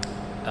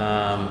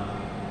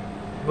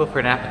 Well, for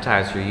an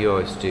appetizer, you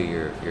always do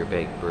your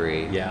baked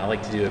brie. Yeah, I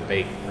like to do a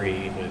baked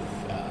brie with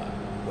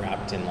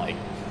wrapped in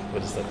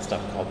what is that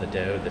stuff called, the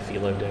dough, the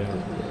phyllo dough.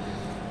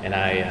 Mm-hmm. And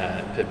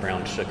I put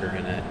brown sugar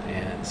in it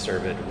and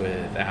serve it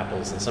with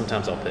apples, and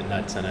sometimes I'll put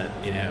nuts in it,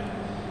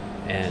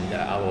 And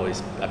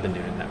I've been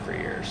doing that for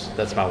years.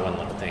 That's my one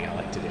little thing I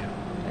like to do.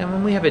 And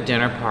when we have a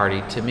dinner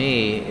party, to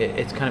me,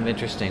 it's kind of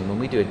interesting. When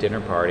we do a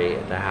dinner party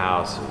at the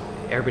house,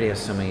 everybody has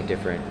so many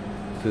different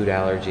food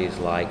allergies,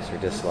 likes or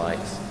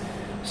dislikes.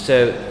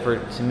 So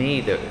to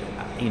me,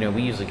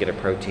 we usually get a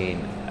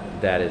protein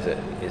that is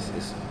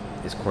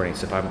coordinated.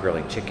 So if I'm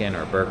grilling chicken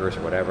or burgers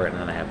or whatever, and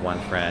then I have one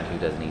friend who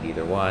doesn't eat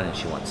either one and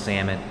she wants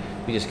salmon,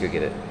 we just go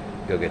get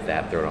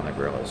that, throw it on the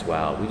grill as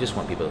well. We just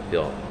want people to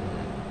feel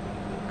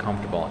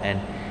comfortable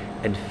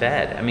and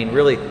fed. I mean,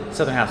 really,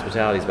 Southern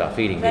hospitality is about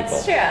feeding people.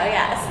 That's true,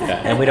 yes.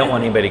 And we don't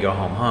want anybody to go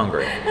home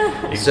hungry.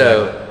 Exactly.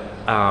 So,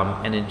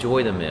 and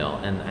enjoy the meal.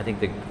 And I think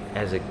that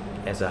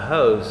as a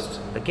host,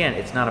 again,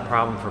 it's not a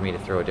problem for me to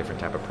throw a different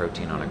type of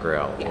protein on a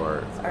grill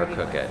or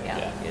cook it.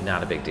 Yeah. It's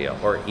not a big deal.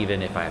 Or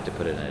even if I have to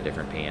put it in a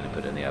different pan and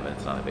put it in the oven,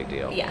 it's not a big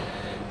deal. Yeah.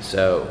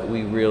 So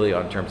we really,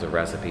 in terms of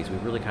recipes, we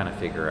really kind of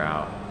figure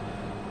out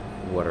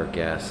what our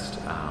guests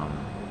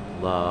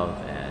love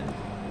and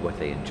what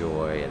they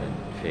enjoy, and then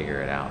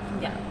figure it out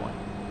from that point.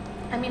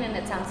 I mean, and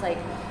it sounds like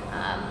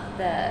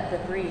the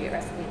brie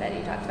recipe that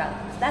you talked about,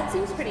 that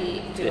seems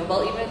pretty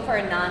doable even for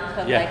a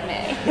non-cook like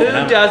me. Who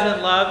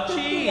doesn't love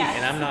cheese? Yes.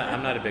 And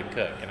I'm not a big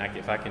cook, and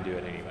if I can do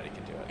it, anybody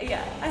can do it.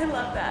 Yeah, I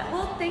love that.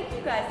 Well, thank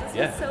you guys.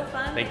 This was so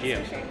fun. Thanks for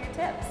sharing your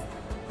tips.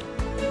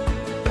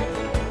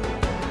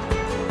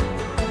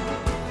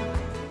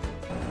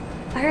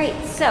 All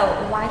right, so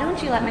why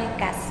don't you let my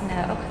guests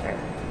know, or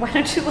why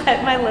don't you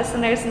let my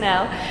listeners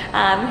know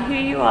who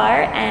you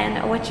are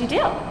and what you do?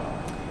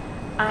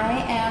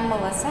 I am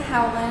Melissa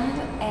Howland,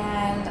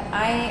 and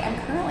I am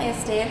currently a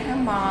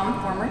stay-at-home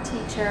mom, former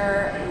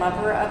teacher,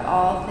 lover of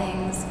all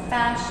things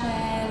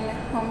fashion,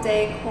 home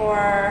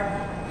decor,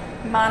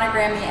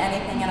 monogrammy,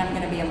 anything, and I'm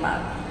going to be in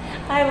love.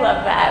 I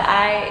love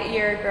that.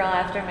 You're a girl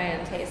after my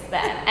own taste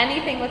then.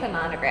 Anything with a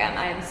monogram,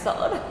 I am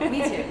sold.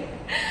 Me too.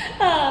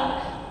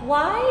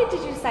 Why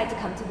did you decide to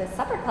come to this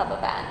supper club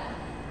event?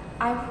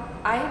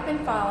 I've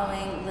been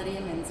following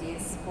Lydia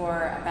Menzies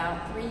for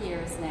about 3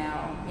 years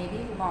now,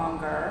 maybe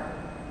longer,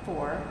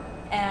 4.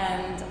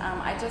 And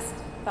I just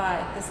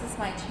thought this is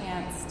my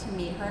chance to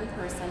meet her in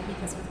person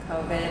because with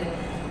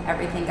COVID,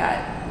 everything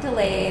got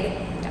delayed.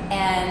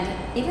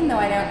 And even though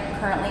I don't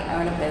currently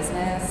own a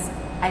business,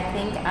 I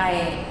think I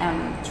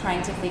am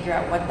trying to figure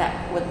out what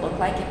that would look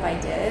like if I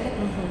did.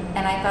 Mm-hmm.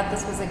 And I thought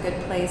this was a good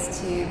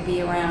place to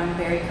be around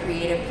very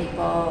creative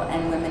people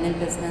and women in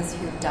business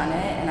who've done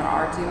it and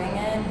are doing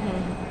it,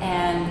 mm-hmm.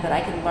 and that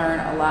I could learn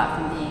a lot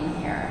from being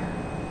here.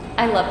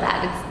 I love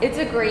that. It's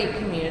a great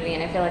community,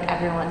 and I feel like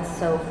everyone's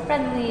so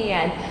friendly,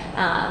 and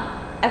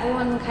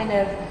everyone kind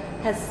of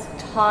has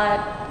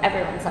taught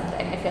everyone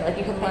something. I feel like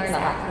you can learn a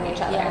lot from each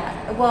other.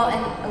 Yeah. Well,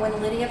 and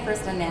when Lydia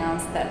first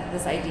announced that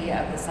this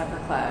idea of the supper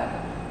club,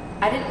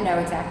 I didn't know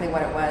exactly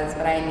what it was,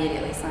 but I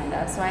immediately signed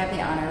up. So I have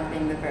the honor of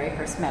being the very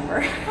first member.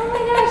 Oh my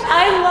gosh,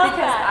 I love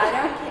because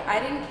that. I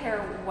didn't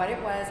care what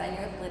it was. I knew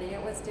if Lydia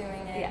was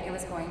doing it, it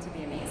was going to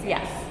be amazing.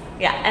 Yes,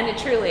 yeah, and it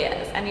truly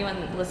is.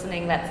 Anyone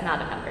listening that's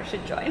not a member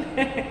should join.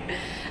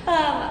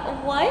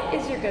 What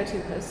is your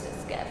go-to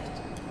hostess gift?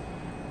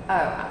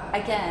 Oh,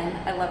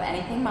 again, I love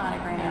anything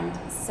monogrammed.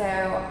 So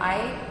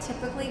I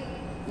typically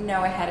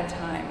know ahead of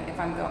time if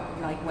I'm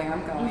going, like where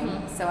I'm going.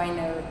 Mm-hmm. So I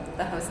know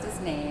the hostess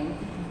name,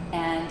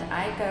 and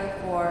I go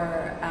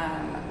for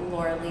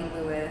Laura Lee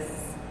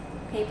Lewis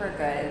paper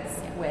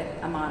goods with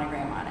a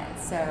monogram on it.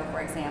 So,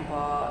 for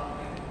example,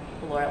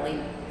 Laura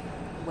Lee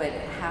would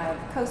have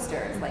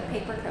coasters, like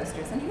paper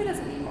coasters, and who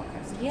doesn't need more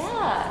coasters?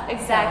 Yeah,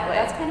 exactly.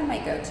 So that's kind of my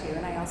go-to,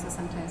 and I also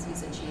sometimes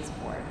use a cheese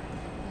board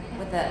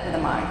with a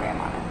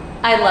monogram on it.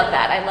 I love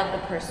that. I love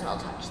the personal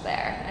touch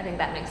there. I think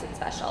that makes it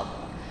special.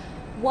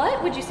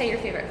 What would you say your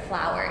favorite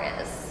flower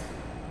is?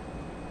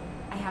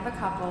 I have a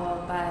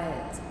couple,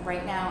 but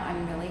right now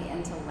I'm really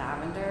into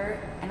lavender,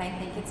 and I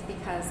think it's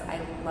because I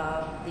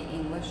love the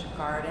English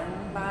garden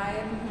vibe,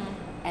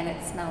 mm-hmm. and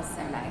it smells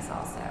so nice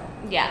also.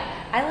 Yeah,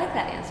 I like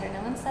that answer.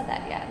 No one said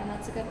that yet, and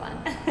that's a good one.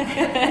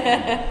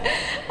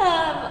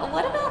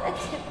 What about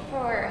a tip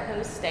for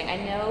hosting? I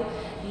know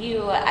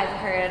you, I've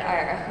heard,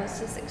 are a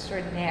hostess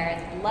extraordinaire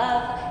and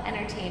love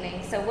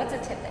entertaining, so what's a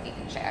tip that you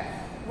can share?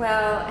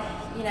 Well,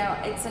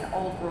 it's an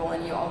old rule,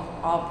 and you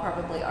all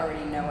probably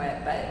already know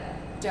it, but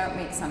don't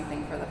make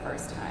something for the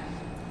first time.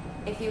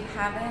 If you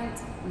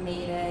haven't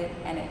made it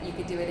and you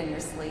could do it in your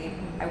sleep,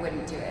 I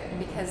wouldn't do it,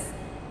 because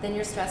then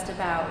you're stressed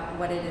about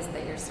what it is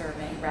that you're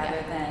serving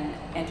rather than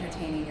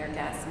entertaining your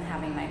guests and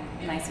having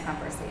nice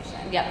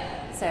conversation.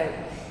 Yep. So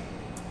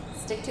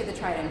stick to the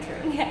tried and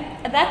true.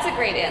 Yeah, that's a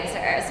great answer,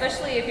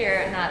 especially if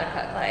you're not a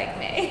cook like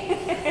me.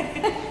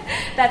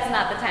 That's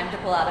not the time to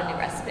pull out a new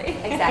recipe.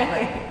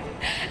 Exactly.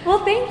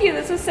 Well, thank you.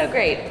 This was so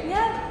great.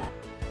 Yeah.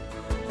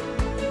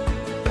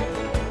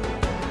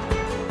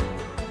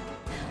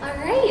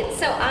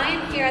 So I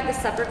am here at the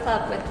Supper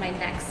Club with my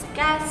next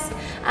guest.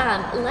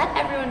 Let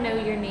everyone know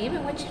your name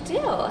and what you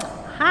do.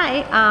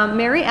 Hi, I'm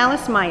Mary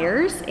Alice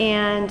Myers,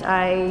 and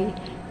I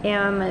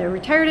am a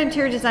retired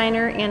interior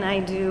designer, and I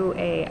do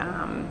a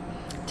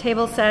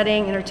table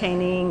setting,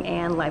 entertaining,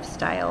 and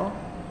lifestyle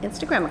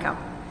Instagram account.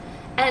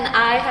 And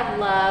I have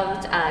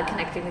loved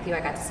connecting with you. I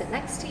got to sit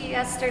next to you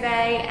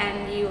yesterday,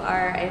 and you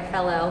are a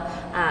fellow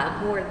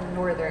more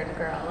northern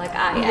girl like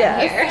I am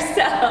here,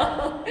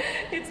 so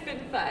it's been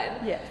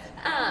fun. Yes.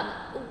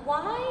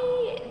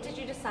 Why did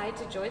you decide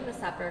to join the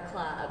Supper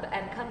Club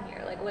and come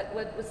here? Like,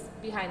 what was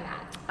behind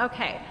that?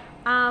 Okay.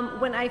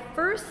 When I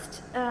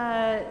first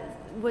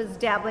was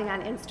dabbling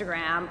on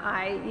Instagram,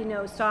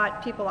 I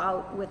sought people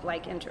out with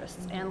like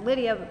interests, mm-hmm. and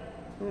Lydia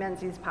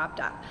Menzies popped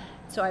up.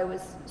 So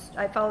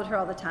I followed her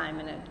all the time,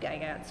 and I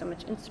got so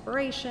much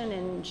inspiration,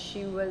 and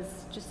she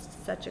was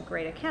just such a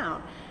great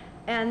account.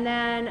 And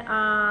then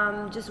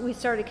we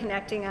started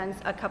connecting on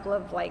a couple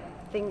of like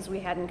things we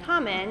had in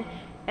common.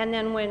 And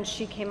then when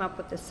she came up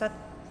with the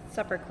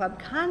Supper Club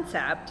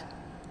concept,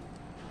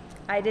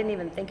 I didn't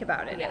even think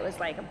about it. Yeah. It was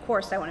like, of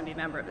course I want to be a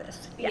member of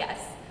this. Yeah.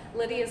 Yes.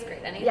 Lydia's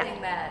great.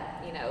 Anything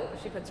that,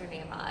 she puts her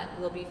name on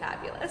will be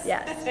fabulous.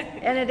 Yes.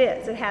 And it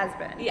is. It has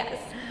been. Yes.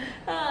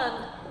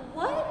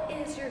 What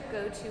is your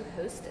go-to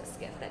hostess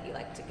gift that you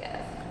like to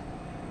give?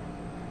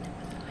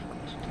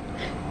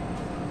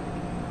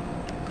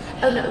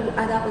 Oh, no,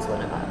 that was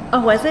one of them.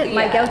 Oh, was it? Yeah.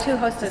 My go-to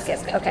hostess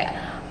gift. Okay.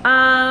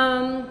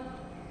 Yeah.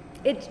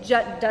 It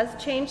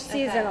does change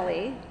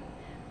seasonally. Okay.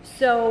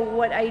 So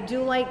what I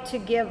do like to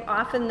give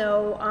often,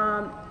 though,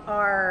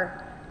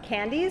 are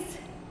candies.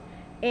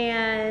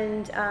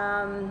 And,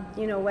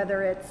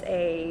 whether it's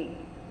a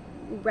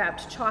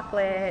wrapped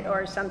chocolate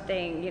or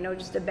something,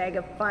 just a bag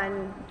of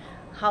fun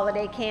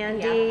holiday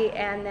candy,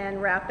 and then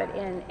wrap it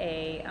in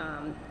a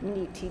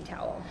neat tea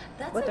towel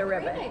with a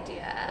ribbon. Great idea.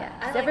 Yeah.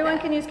 I So like everyone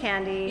that. can use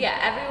candy. Yeah,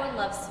 everyone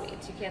loves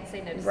sweets. You can't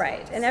say no to Right,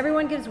 sweets. and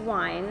everyone gives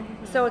wine,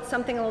 so it's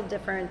something a little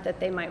different that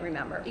they might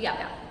remember.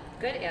 Yeah,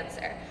 good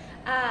answer.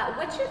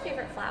 What's your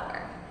favorite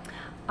flower?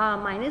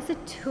 Mine is a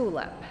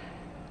tulip,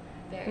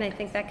 Very and I nice.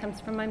 think that comes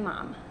from my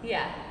mom.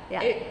 Yeah.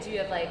 Yeah. Do you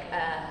have like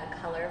a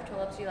color of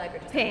tulips you like, or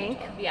just Pink.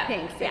 any tulip? Yeah.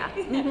 Pinks, yeah.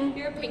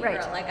 You're a pink Right.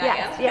 girl like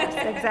yes, I am.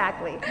 Yes,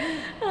 exactly.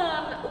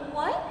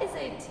 What is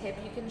a tip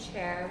you can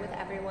share with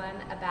everyone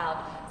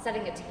about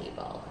setting a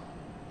table?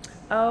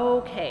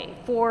 Okay,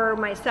 for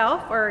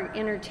myself or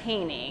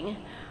entertaining,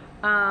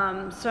 so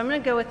I'm going to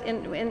go with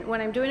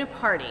when I'm doing a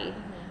party.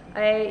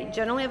 I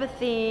generally have a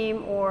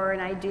theme or an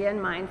idea in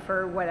mind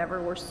for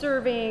whatever we're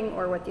serving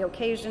or what the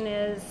occasion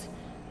is.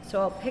 So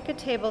I'll pick a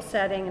table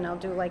setting and I'll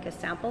do like a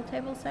sample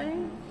table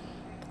setting.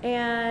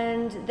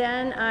 And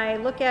then I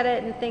look at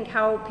it and think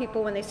how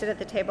people, when they sit at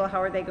the table, how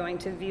are they going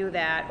to view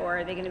that? Or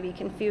are they going to be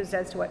confused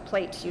as to what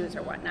plate to use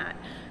or whatnot?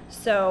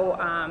 So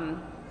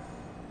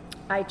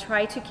I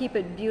try to keep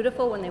it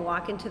beautiful when they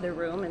walk into the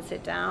room and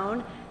sit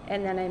down.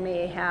 And then I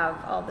may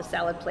have all the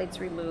salad plates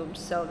removed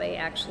so they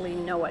actually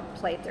know what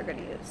plate they're going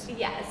to use.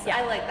 Yes, Yeah.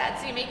 I like that.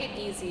 So you make it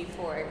easy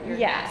for your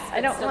Yes, guests. I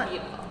don't It's so want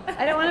beautiful.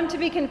 I don't want them to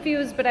be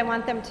confused, but I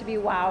want them to be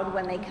wowed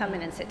when they come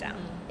in and sit down.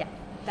 Yeah.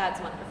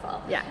 That's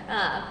wonderful. Yeah.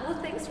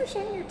 Well, thanks for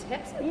sharing your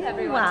tips with You're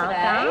everyone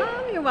welcome.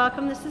 today. You're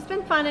welcome. This has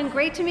been fun and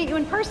great to meet you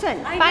in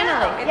person. I know,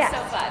 Finally. it's yes.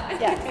 so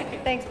fun.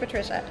 Yes. Thanks,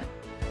 Patricia.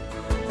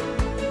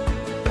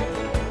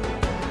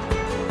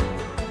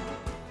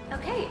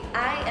 Okay,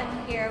 I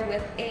am here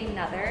with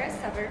another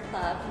Supper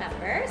Club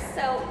member.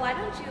 So why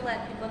don't you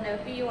let people know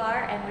who you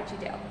are and what you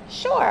do?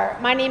 Sure.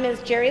 My name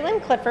is Jerry Lynn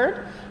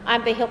Clifford.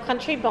 I'm the Hill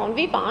Country Bon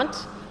Vivant.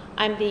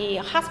 I'm the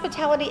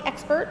hospitality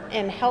expert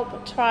and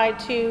help try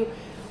to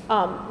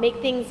make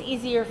things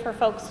easier for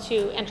folks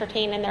to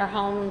entertain in their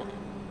home,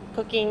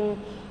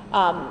 cooking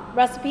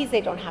recipes.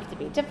 They don't have to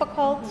be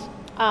difficult.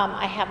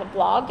 I have a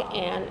blog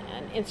and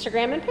an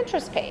Instagram and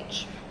Pinterest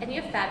page. And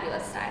you have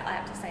fabulous style. I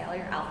have to say, all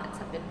your outfits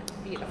have been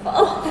beautiful.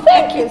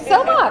 Thank you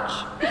so much.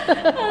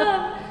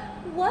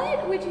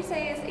 What would you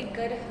say is a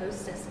good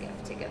hostess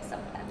gift to give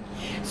someone?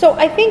 So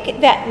I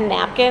think that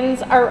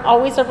napkins are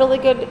always a really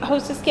good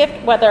hostess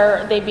gift,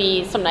 whether they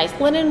be some nice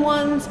linen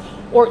ones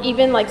or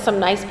even like some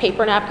nice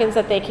paper napkins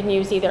that they can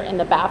use either in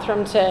the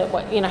bathroom to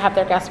have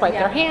their guests wipe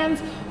their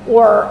hands,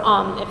 or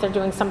if they're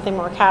doing something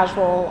more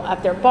casual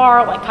at their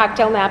bar, like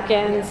cocktail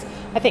napkins.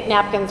 I think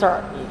napkins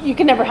you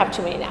can never have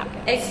too many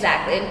napkins.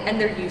 Exactly, and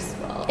they're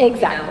useful.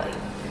 Exactly. You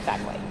know?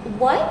 Exactly.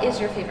 What is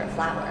your favorite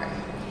flower?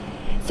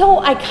 So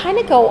I kind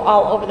of go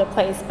all over the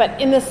place,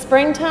 but in the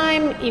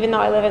springtime, even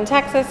though I live in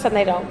Texas and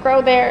they don't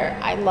grow there,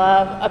 I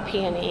love a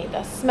peony.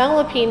 The smell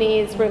of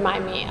peonies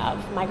remind me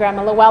of my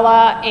grandma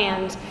Luella,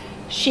 and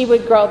she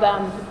would grow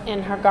them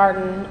in her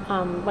garden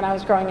when I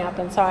was growing up,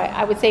 and so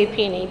I would say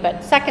peony.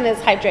 But second is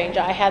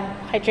hydrangea. I had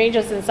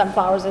hydrangeas and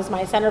sunflowers as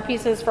my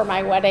centerpieces for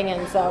my wedding,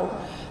 and so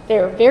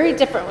they're very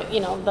different.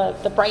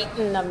 The bright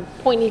and the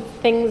pointy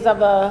things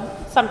of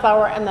a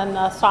sunflower, and then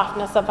the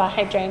softness of a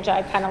hydrangea.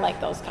 I kind of like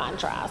those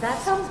contrasts.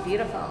 That sounds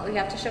beautiful. You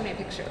have to show me a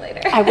picture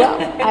later. I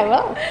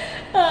will.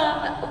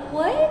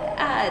 What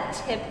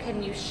tip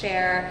can you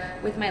share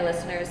with my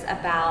listeners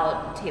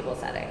about table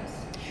settings?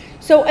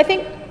 So I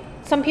think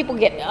some people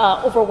get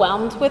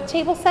overwhelmed with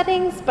table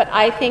settings, but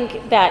I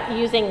think that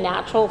using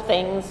natural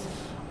things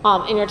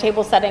in your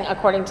table setting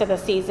according to the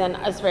season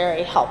is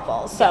very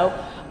helpful. So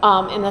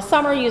in the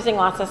summer, using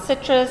lots of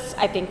citrus.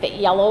 I think that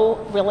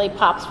yellow really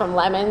pops from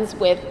lemons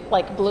with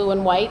like blue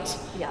and white.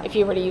 Yeah. If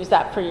you were to use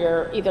that for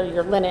either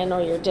your linen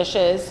or your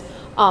dishes.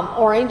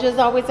 Orange is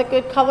always a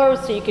good color,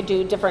 so you could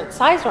do different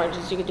size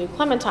oranges. You could do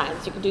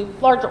clementines, you could do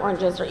larger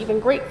oranges, or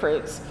even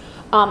grapefruits.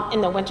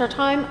 In the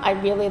wintertime, I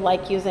really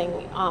like using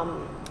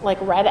like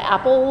red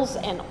apples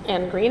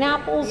and green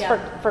apples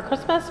for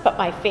Christmas, but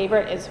my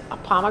favorite is a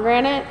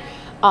pomegranate.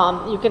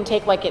 You can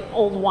take like an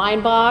old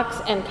wine box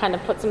and kind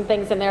of put some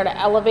things in there to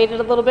elevate it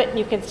a little bit, and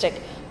you can stick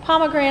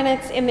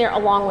pomegranates in there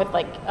along with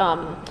like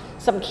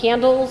some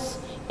candles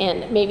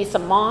and maybe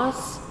some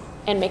moss,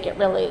 and make it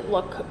really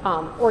look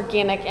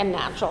organic and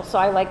natural. So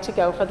I like to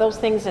go for those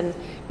things and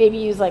maybe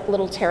use like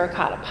little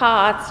terracotta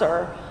pots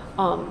or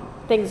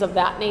things of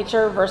that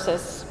nature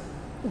versus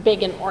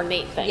big and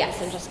ornate things.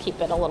 Yes. And just keep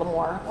it a little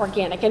more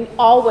organic. And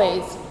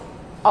always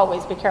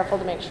be careful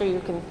to make sure you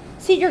can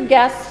see your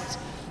guests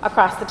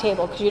across the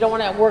table, because you don't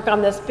want to work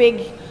on this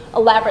big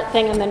elaborate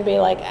thing and then be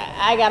like,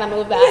 I gotta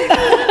move that.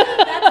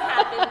 That's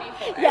happened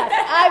before. Yes,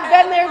 I've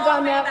been there,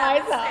 done that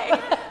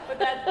myself. But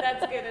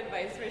that's good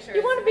advice for sure.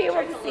 You want to be able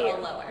Make to sure see it's it.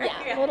 a little lower.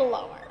 Yeah, a little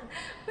lower.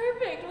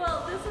 Perfect.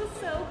 Well, this was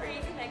so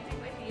great connecting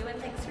with you, and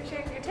thanks for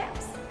sharing your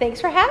tips. Thanks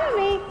for having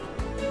me.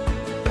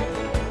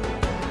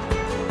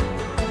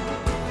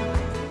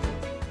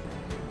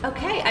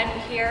 Okay, I'm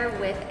here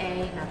with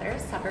another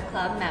Supper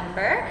Club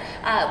member.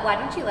 Why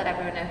don't you let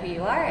everyone know who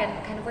you are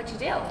and kind of what you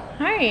do?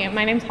 Hi,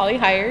 my name's Holly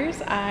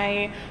Hires.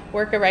 I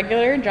work a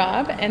regular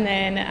job and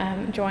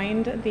then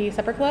joined the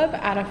Supper Club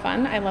out of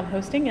fun. I love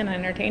hosting and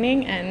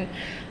entertaining and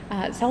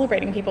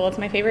celebrating people. It's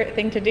my favorite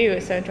thing to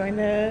do. So joined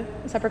the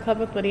Supper Club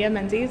with Lydia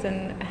Menzies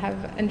and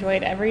have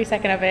enjoyed every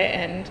second of it,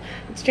 and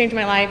it's changed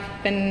my life.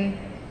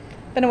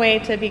 Been a way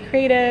to be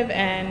creative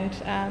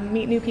and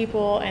meet new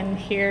people and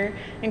hear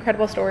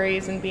incredible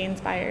stories and be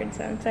inspired.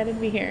 So I'm excited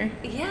to be here.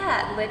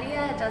 Yeah,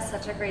 Lydia does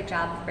such a great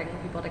job of bringing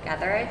people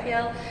together, I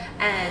feel.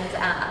 And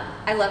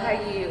I love how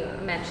you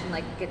mentioned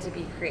like get to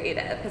be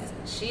creative, because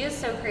she is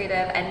so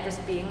creative, and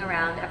just being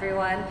around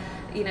everyone,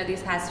 you know,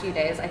 these past few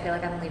days, I feel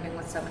like I'm leaving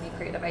with so many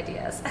creative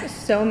ideas.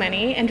 So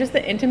many, and just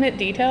the intimate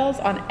details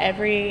on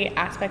every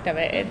aspect of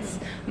it. It's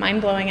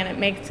mind-blowing, and it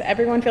makes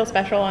everyone feel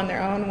special in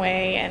their own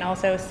way and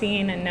also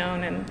seen and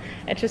known, and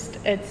it's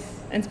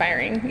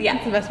inspiring. Yeah.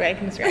 It's the best way I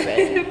can describe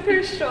it.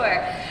 For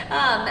sure.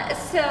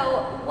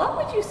 So what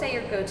would you say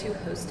your go-to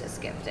hostess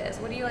gift is?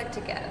 What do you like to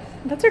give?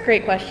 That's a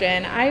great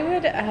question. I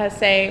would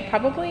say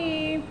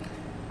probably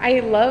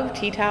I love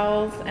tea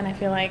towels, and I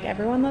feel like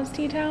everyone loves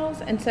tea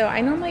towels. And so I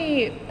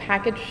normally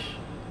package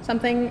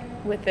something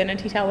within a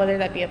tea towel, whether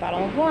that be a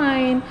bottle of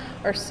wine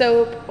or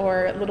soap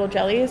or little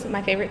jellies.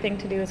 My favorite thing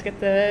to do is get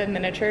the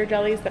miniature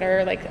jellies that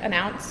are like an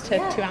ounce to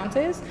 2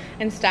 ounces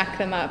and stack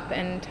them up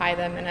and tie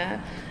them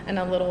in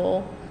a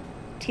little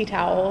tea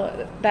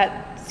towel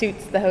that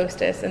suits the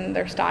hostess and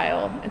their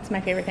style. It's my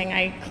favorite thing.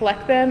 I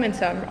collect them, and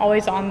so I'm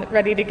always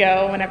ready to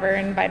go whenever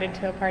invited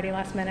to a party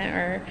last minute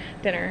or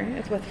dinner.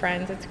 It's with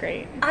friends. It's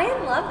great. I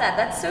love that.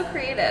 That's so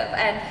creative.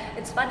 And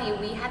it's funny,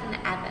 we had an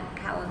advent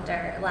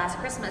calendar last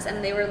Christmas,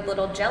 and they were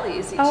little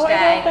jellies each day.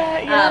 I love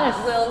that,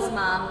 yes. Will's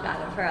mom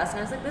got it for us, and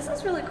I was like, this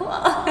is really cool.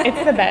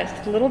 It's the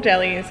best. Little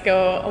jellies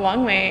go a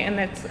long way,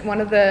 and it's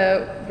one of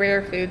the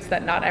rare foods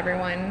that not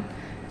everyone,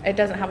 it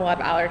doesn't have a lot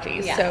of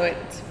allergies, so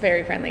it's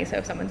very friendly. So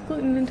if someone's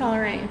gluten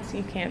intolerant,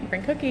 you can't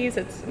bring cookies.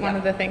 It's one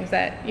of the things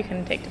that you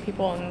can take to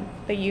people, and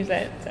they use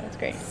it, so it's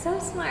great. So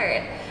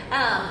smart.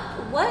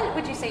 What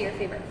would you say your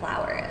favorite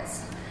flower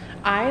is?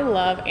 I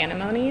love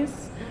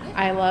anemones.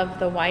 I love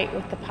the white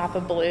with the pop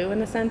of blue in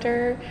the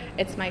center.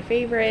 It's my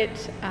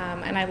favorite,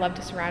 and I love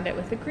to surround it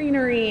with the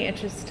greenery.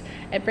 It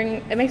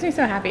makes me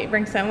so happy. It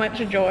brings so much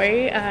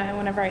joy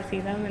whenever I see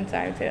them, and so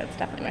I would say that's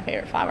definitely my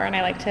favorite flower, and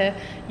I like to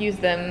use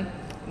them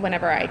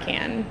whenever I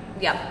can.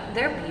 Yeah,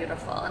 they're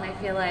beautiful, and I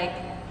feel like,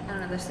 I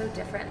don't know, they're so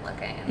different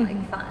looking and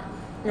like fun.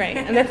 Right,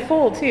 and they're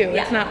full too.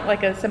 It's not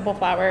like a simple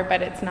flower,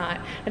 but it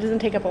doesn't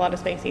take up a lot of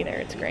space either.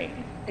 It's great.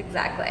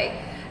 Exactly.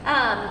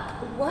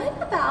 What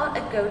about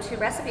a go-to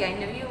recipe? I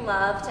know you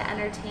love to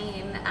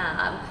entertain.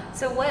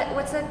 So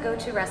what's a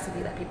go-to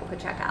recipe that people could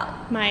check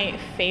out? My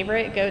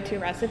favorite go-to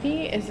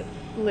recipe is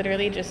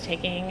literally just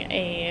taking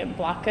a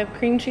block of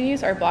cream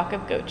cheese or a block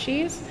of goat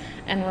cheese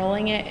and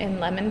rolling it in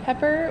lemon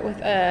pepper with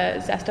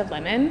a zest of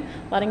lemon,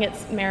 letting it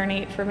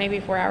marinate for maybe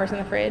 4 hours in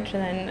the fridge,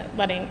 and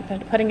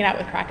then putting it out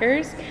with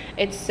crackers.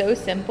 It's so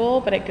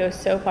simple, but it goes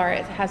so far.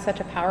 It has such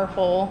a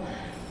powerful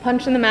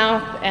punch in the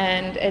mouth,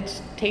 and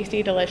it's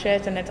tasty,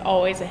 delicious, and it's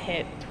always a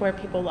hit where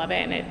people love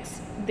it, and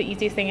it's the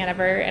easiest thing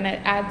ever, and it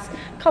adds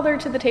color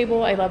to the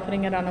table. I love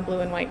putting it on a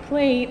blue and white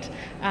plate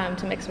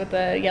to mix with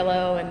the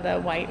yellow and the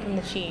white from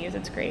the cheese.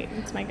 It's great.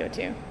 It's my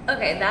go-to.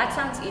 Okay, that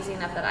sounds easy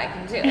enough that I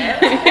can do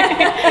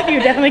it. You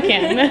definitely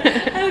can.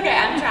 Okay,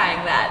 I'm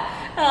trying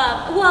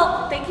that.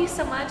 Well, thank you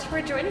so much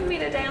for joining me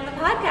today on the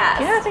podcast.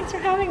 Yeah, thanks for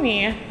having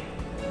me.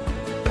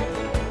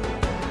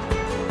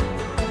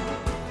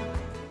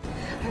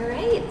 All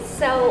right,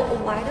 so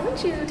why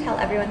don't you tell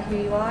everyone who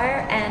you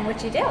are and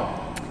what you do?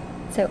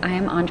 So I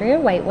am Andrea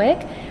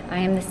Whitewick. I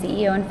am the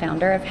CEO and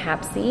founder of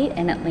Hapsy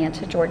in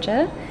Atlanta,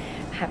 Georgia.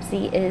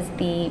 Hapsy is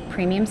the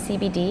premium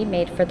CBD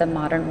made for the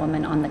modern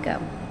woman on the go.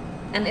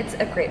 And it's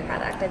a great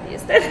product. I've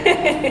used it.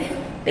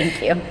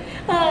 Thank you.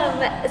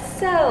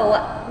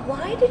 So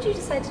why did you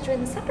decide to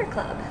join the Supper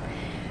Club?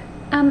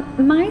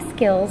 My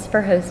skills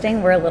for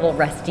hosting were a little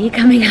rusty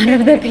coming out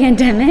of the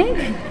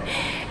pandemic.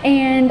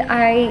 And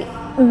I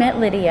met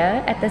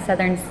Lydia at the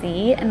Southern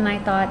Sea, and I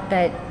thought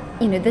that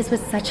this was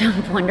such a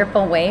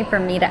wonderful way for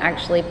me to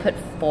actually put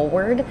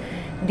forward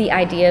the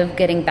idea of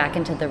getting back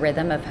into the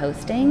rhythm of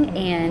hosting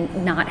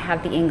and not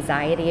have the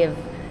anxiety of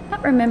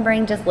not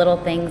remembering just little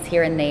things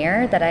here and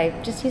there that I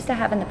just used to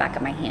have in the back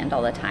of my hand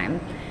all the time.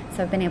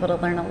 So I've been able to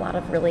learn a lot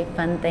of really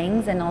fun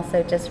things and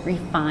also just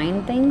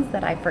refine things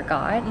that I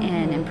forgot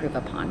and improve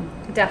upon.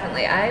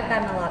 Definitely. I've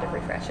gotten a lot of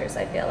refreshers,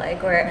 I feel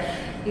like, where,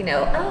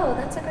 oh,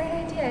 that's a great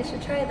idea. I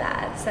should try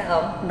that.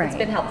 So It's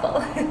been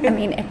helpful. I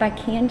mean, if I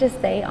can just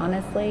say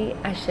honestly,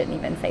 I shouldn't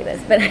even say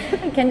this, but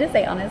if I can just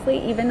say honestly,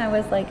 even I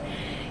was like,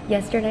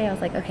 yesterday I was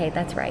like, okay,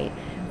 that's right.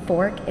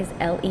 Fork is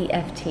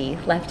L-E-F-T,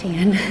 left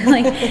hand.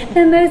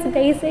 The most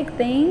basic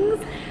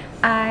things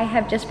I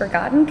have just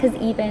forgotten, because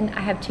even I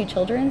have 2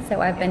 children,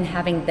 so I've been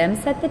having them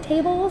set the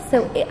table.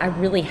 So I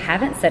really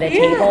haven't set a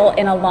table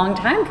in a long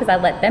time because I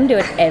let them do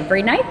it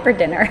every night for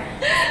dinner.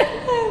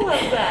 I love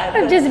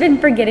I've just been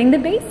forgetting the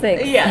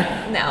basics.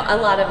 Yeah, no, a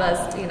lot of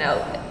us,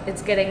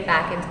 it's getting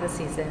back into the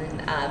season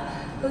of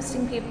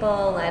hosting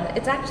people, and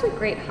it's actually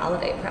great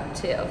holiday prep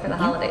too for the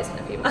holidays in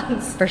a few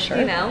months. For sure.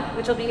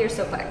 Which will be here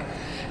so quick.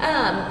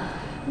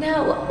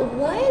 Now,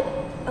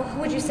 what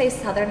would you say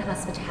Southern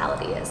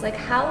hospitality is? Like,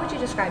 how would you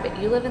describe it?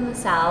 You live in the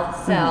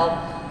South, so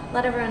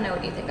let everyone know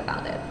what you think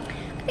about it.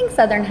 I think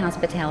Southern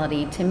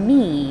hospitality, to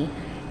me,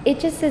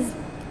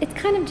 it's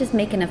kind of just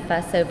making a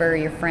fuss over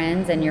your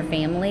friends and your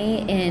family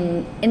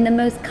in the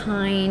most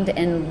kind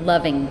and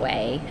loving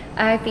way.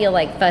 I feel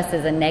like fuss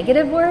is a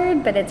negative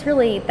word, but it's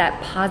really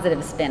that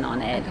positive spin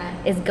on it,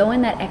 is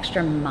going that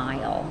extra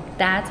mile.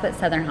 That's what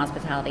Southern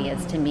hospitality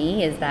is to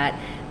me, is that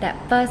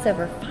fuss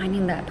over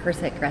finding that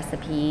perfect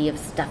recipe of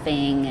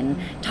stuffing and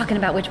talking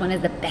about which one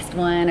is the best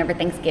one over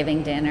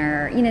Thanksgiving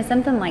dinner,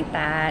 something like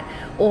that.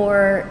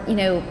 Or,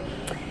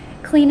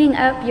 cleaning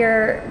up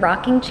your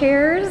rocking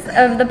chairs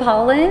of the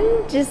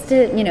pollen, just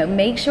to,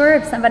 make sure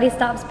if somebody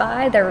stops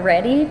by, they're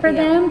ready for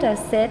them to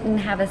sit and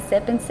have a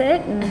sip and sit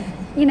and,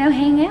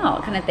 hang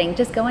out kind of thing.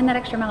 Just going that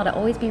extra mile to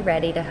always be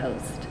ready to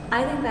host.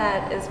 I think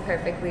that is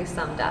perfectly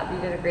summed up. You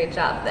did a great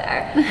job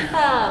there.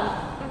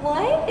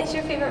 What is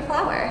your favorite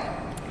flower?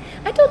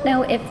 I don't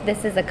know if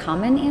this is a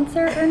common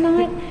answer or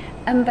not,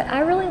 but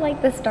I really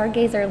like the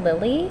Stargazer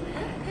lily.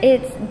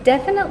 It's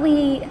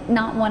definitely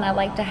not one I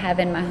like to have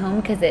in my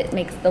home because it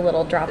makes the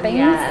little droppings.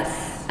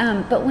 Yes.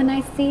 But when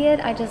I see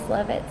it, I just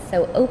love it.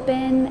 So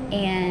open,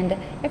 and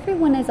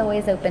everyone is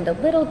always opened a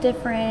little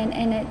different,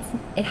 and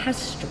it has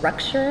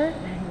structure,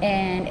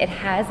 and it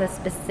has a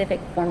specific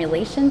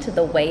formulation to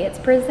the way it's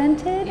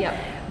presented. Yep.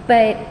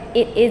 But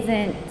it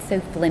isn't so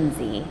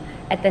flimsy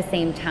at the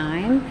same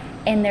time.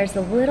 And there's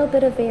a little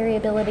bit of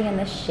variability in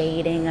the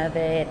shading of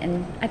it,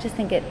 and I just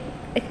think it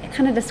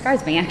kind of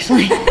describes me,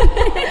 actually.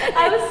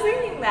 I was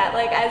thinking that,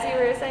 like, as you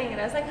were saying it,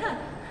 I was like,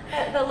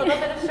 the little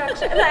bit of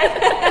structure.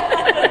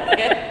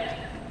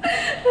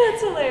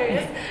 That's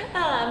hilarious.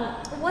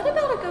 What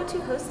about a go-to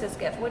hostess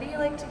gift? What do you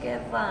like to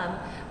give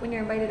when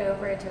you're invited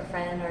over to a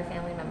friend or a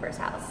family member's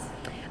house?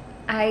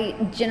 I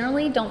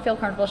generally don't feel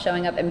comfortable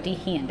showing up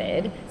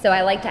empty-handed, so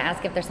I like to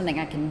ask if there's something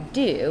I can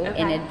do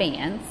in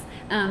advance.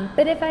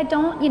 But if I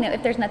don't,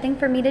 if there's nothing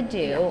for me to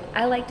do,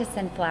 I like to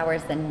send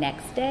flowers the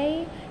next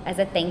day as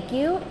a thank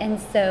you. And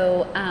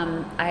so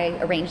I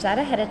arrange that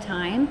ahead of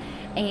time,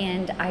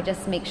 and I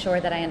just make sure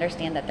that I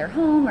understand that they're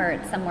home or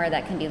it's somewhere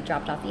that can be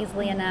dropped off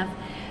easily enough.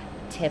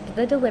 Tip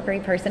the delivery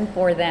person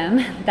for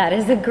them. That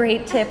is a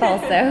great tip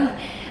also.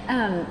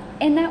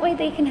 And that way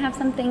they can have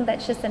something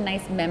that's just a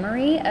nice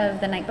memory of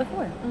the night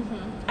before.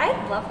 I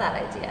love that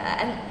idea.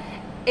 And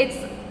it's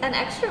an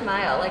extra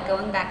mile, like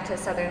going back to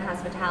Southern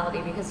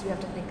hospitality, because you have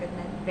to think in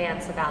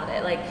advance about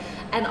it.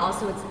 And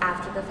also it's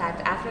after the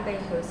fact, after they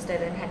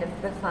hosted and kind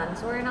of the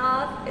fun's worn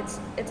off,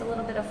 it's a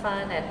little bit of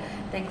fun and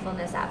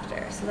thankfulness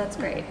after. So that's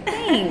great.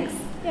 Thanks.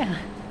 Yeah.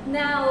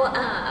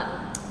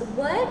 Now,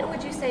 what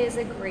would you say is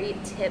a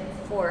great tip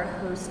for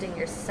hosting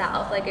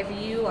yourself? Like, if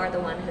you are the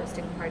one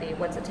hosting a party,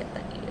 what's a tip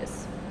that you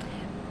use?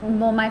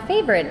 Well, my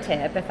favorite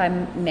tip, if I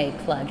may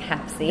plug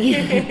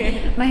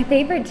Hapsy, my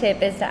favorite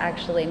tip is to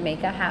actually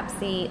make a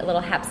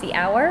little Hapsy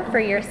hour for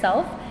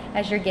yourself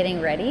as you're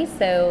getting ready.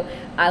 So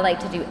I like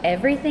to do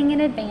everything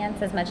in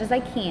advance as much as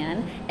I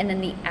can, and then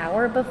the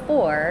hour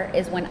before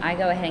is when I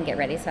go ahead and get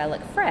ready so I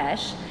look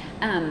fresh.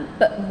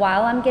 But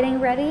while I'm getting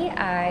ready,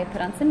 I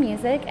put on some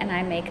music and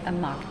I make a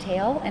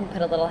mocktail and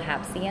put a little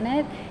Hapsy in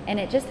it, and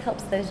it just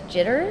helps those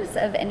jitters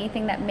of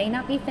anything that may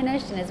not be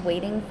finished and is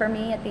waiting for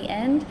me at the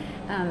end.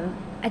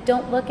 I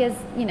don't look as,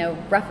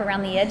 rough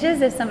around the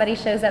edges if somebody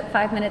shows up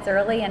 5 minutes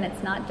early and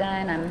it's not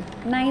done. I'm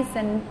nice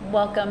and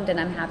welcomed, and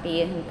I'm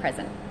happy and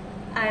present.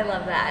 I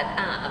love that.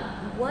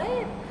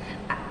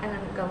 And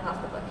I'm going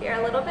off the book here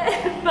a little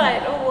bit,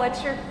 but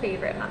what's your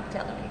favorite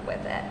mocktail to make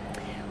with it?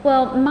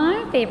 Well,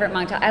 my favorite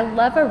mocktail, I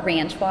love a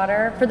ranch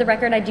water. For the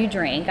record, I do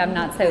drink. I'm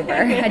not sober.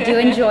 I do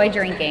enjoy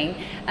drinking,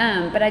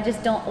 but I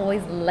just don't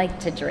always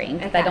like to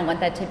drink. Okay. I don't want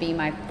that to be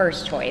my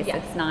first choice. Yeah.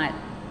 It's not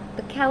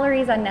the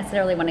calories I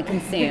necessarily want to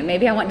consume.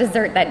 Maybe I want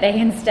dessert that day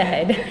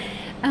instead.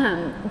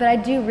 But I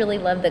do really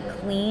love the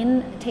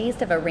clean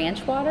taste of a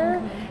ranch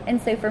water. And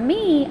so for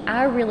me,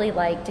 I really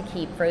like to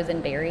keep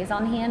frozen berries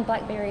on hand,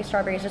 blackberries,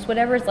 strawberries, just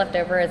whatever is left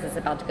over as it's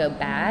about to go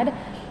bad.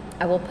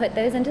 I will put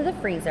those into the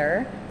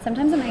freezer,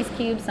 sometimes in ice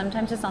cubes,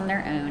 sometimes just on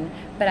their own.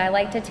 But I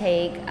like to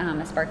take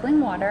a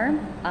sparkling water,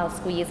 I'll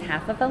squeeze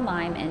half of a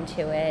lime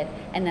into it,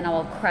 and then I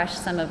will crush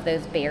some of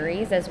those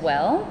berries as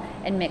well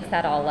and mix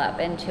that all up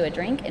into a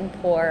drink and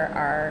pour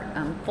our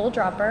full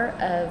dropper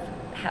of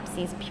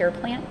Hapsy's Pure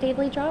Plant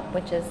Daily Drop,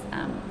 which is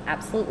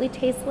absolutely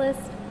tasteless,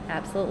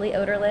 absolutely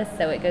odorless,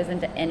 so it goes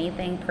into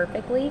anything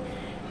perfectly.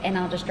 And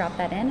I'll just drop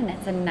that in, and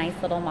it's a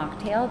nice little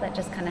mocktail that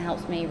just kind of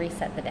helps me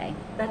reset the day.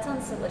 That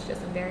sounds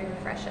delicious and very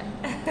refreshing.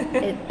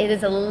 It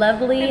is a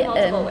lovely,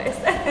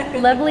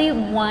 lovely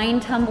wine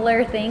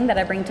tumbler thing that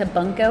I bring to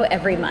Bunko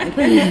every month.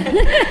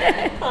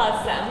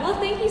 Awesome. Well,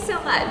 thank you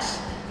so much.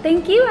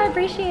 Thank you. I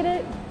appreciate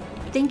it.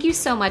 Thank you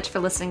so much for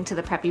listening to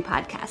the Preppy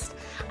Podcast.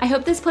 I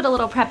hope this put a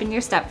little prep in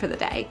your step for the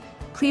day.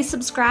 Please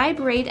subscribe,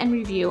 rate, and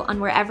review on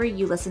wherever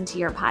you listen to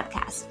your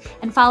podcast,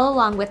 and follow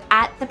along with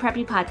 @The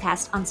Preppy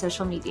Podcast on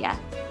social media.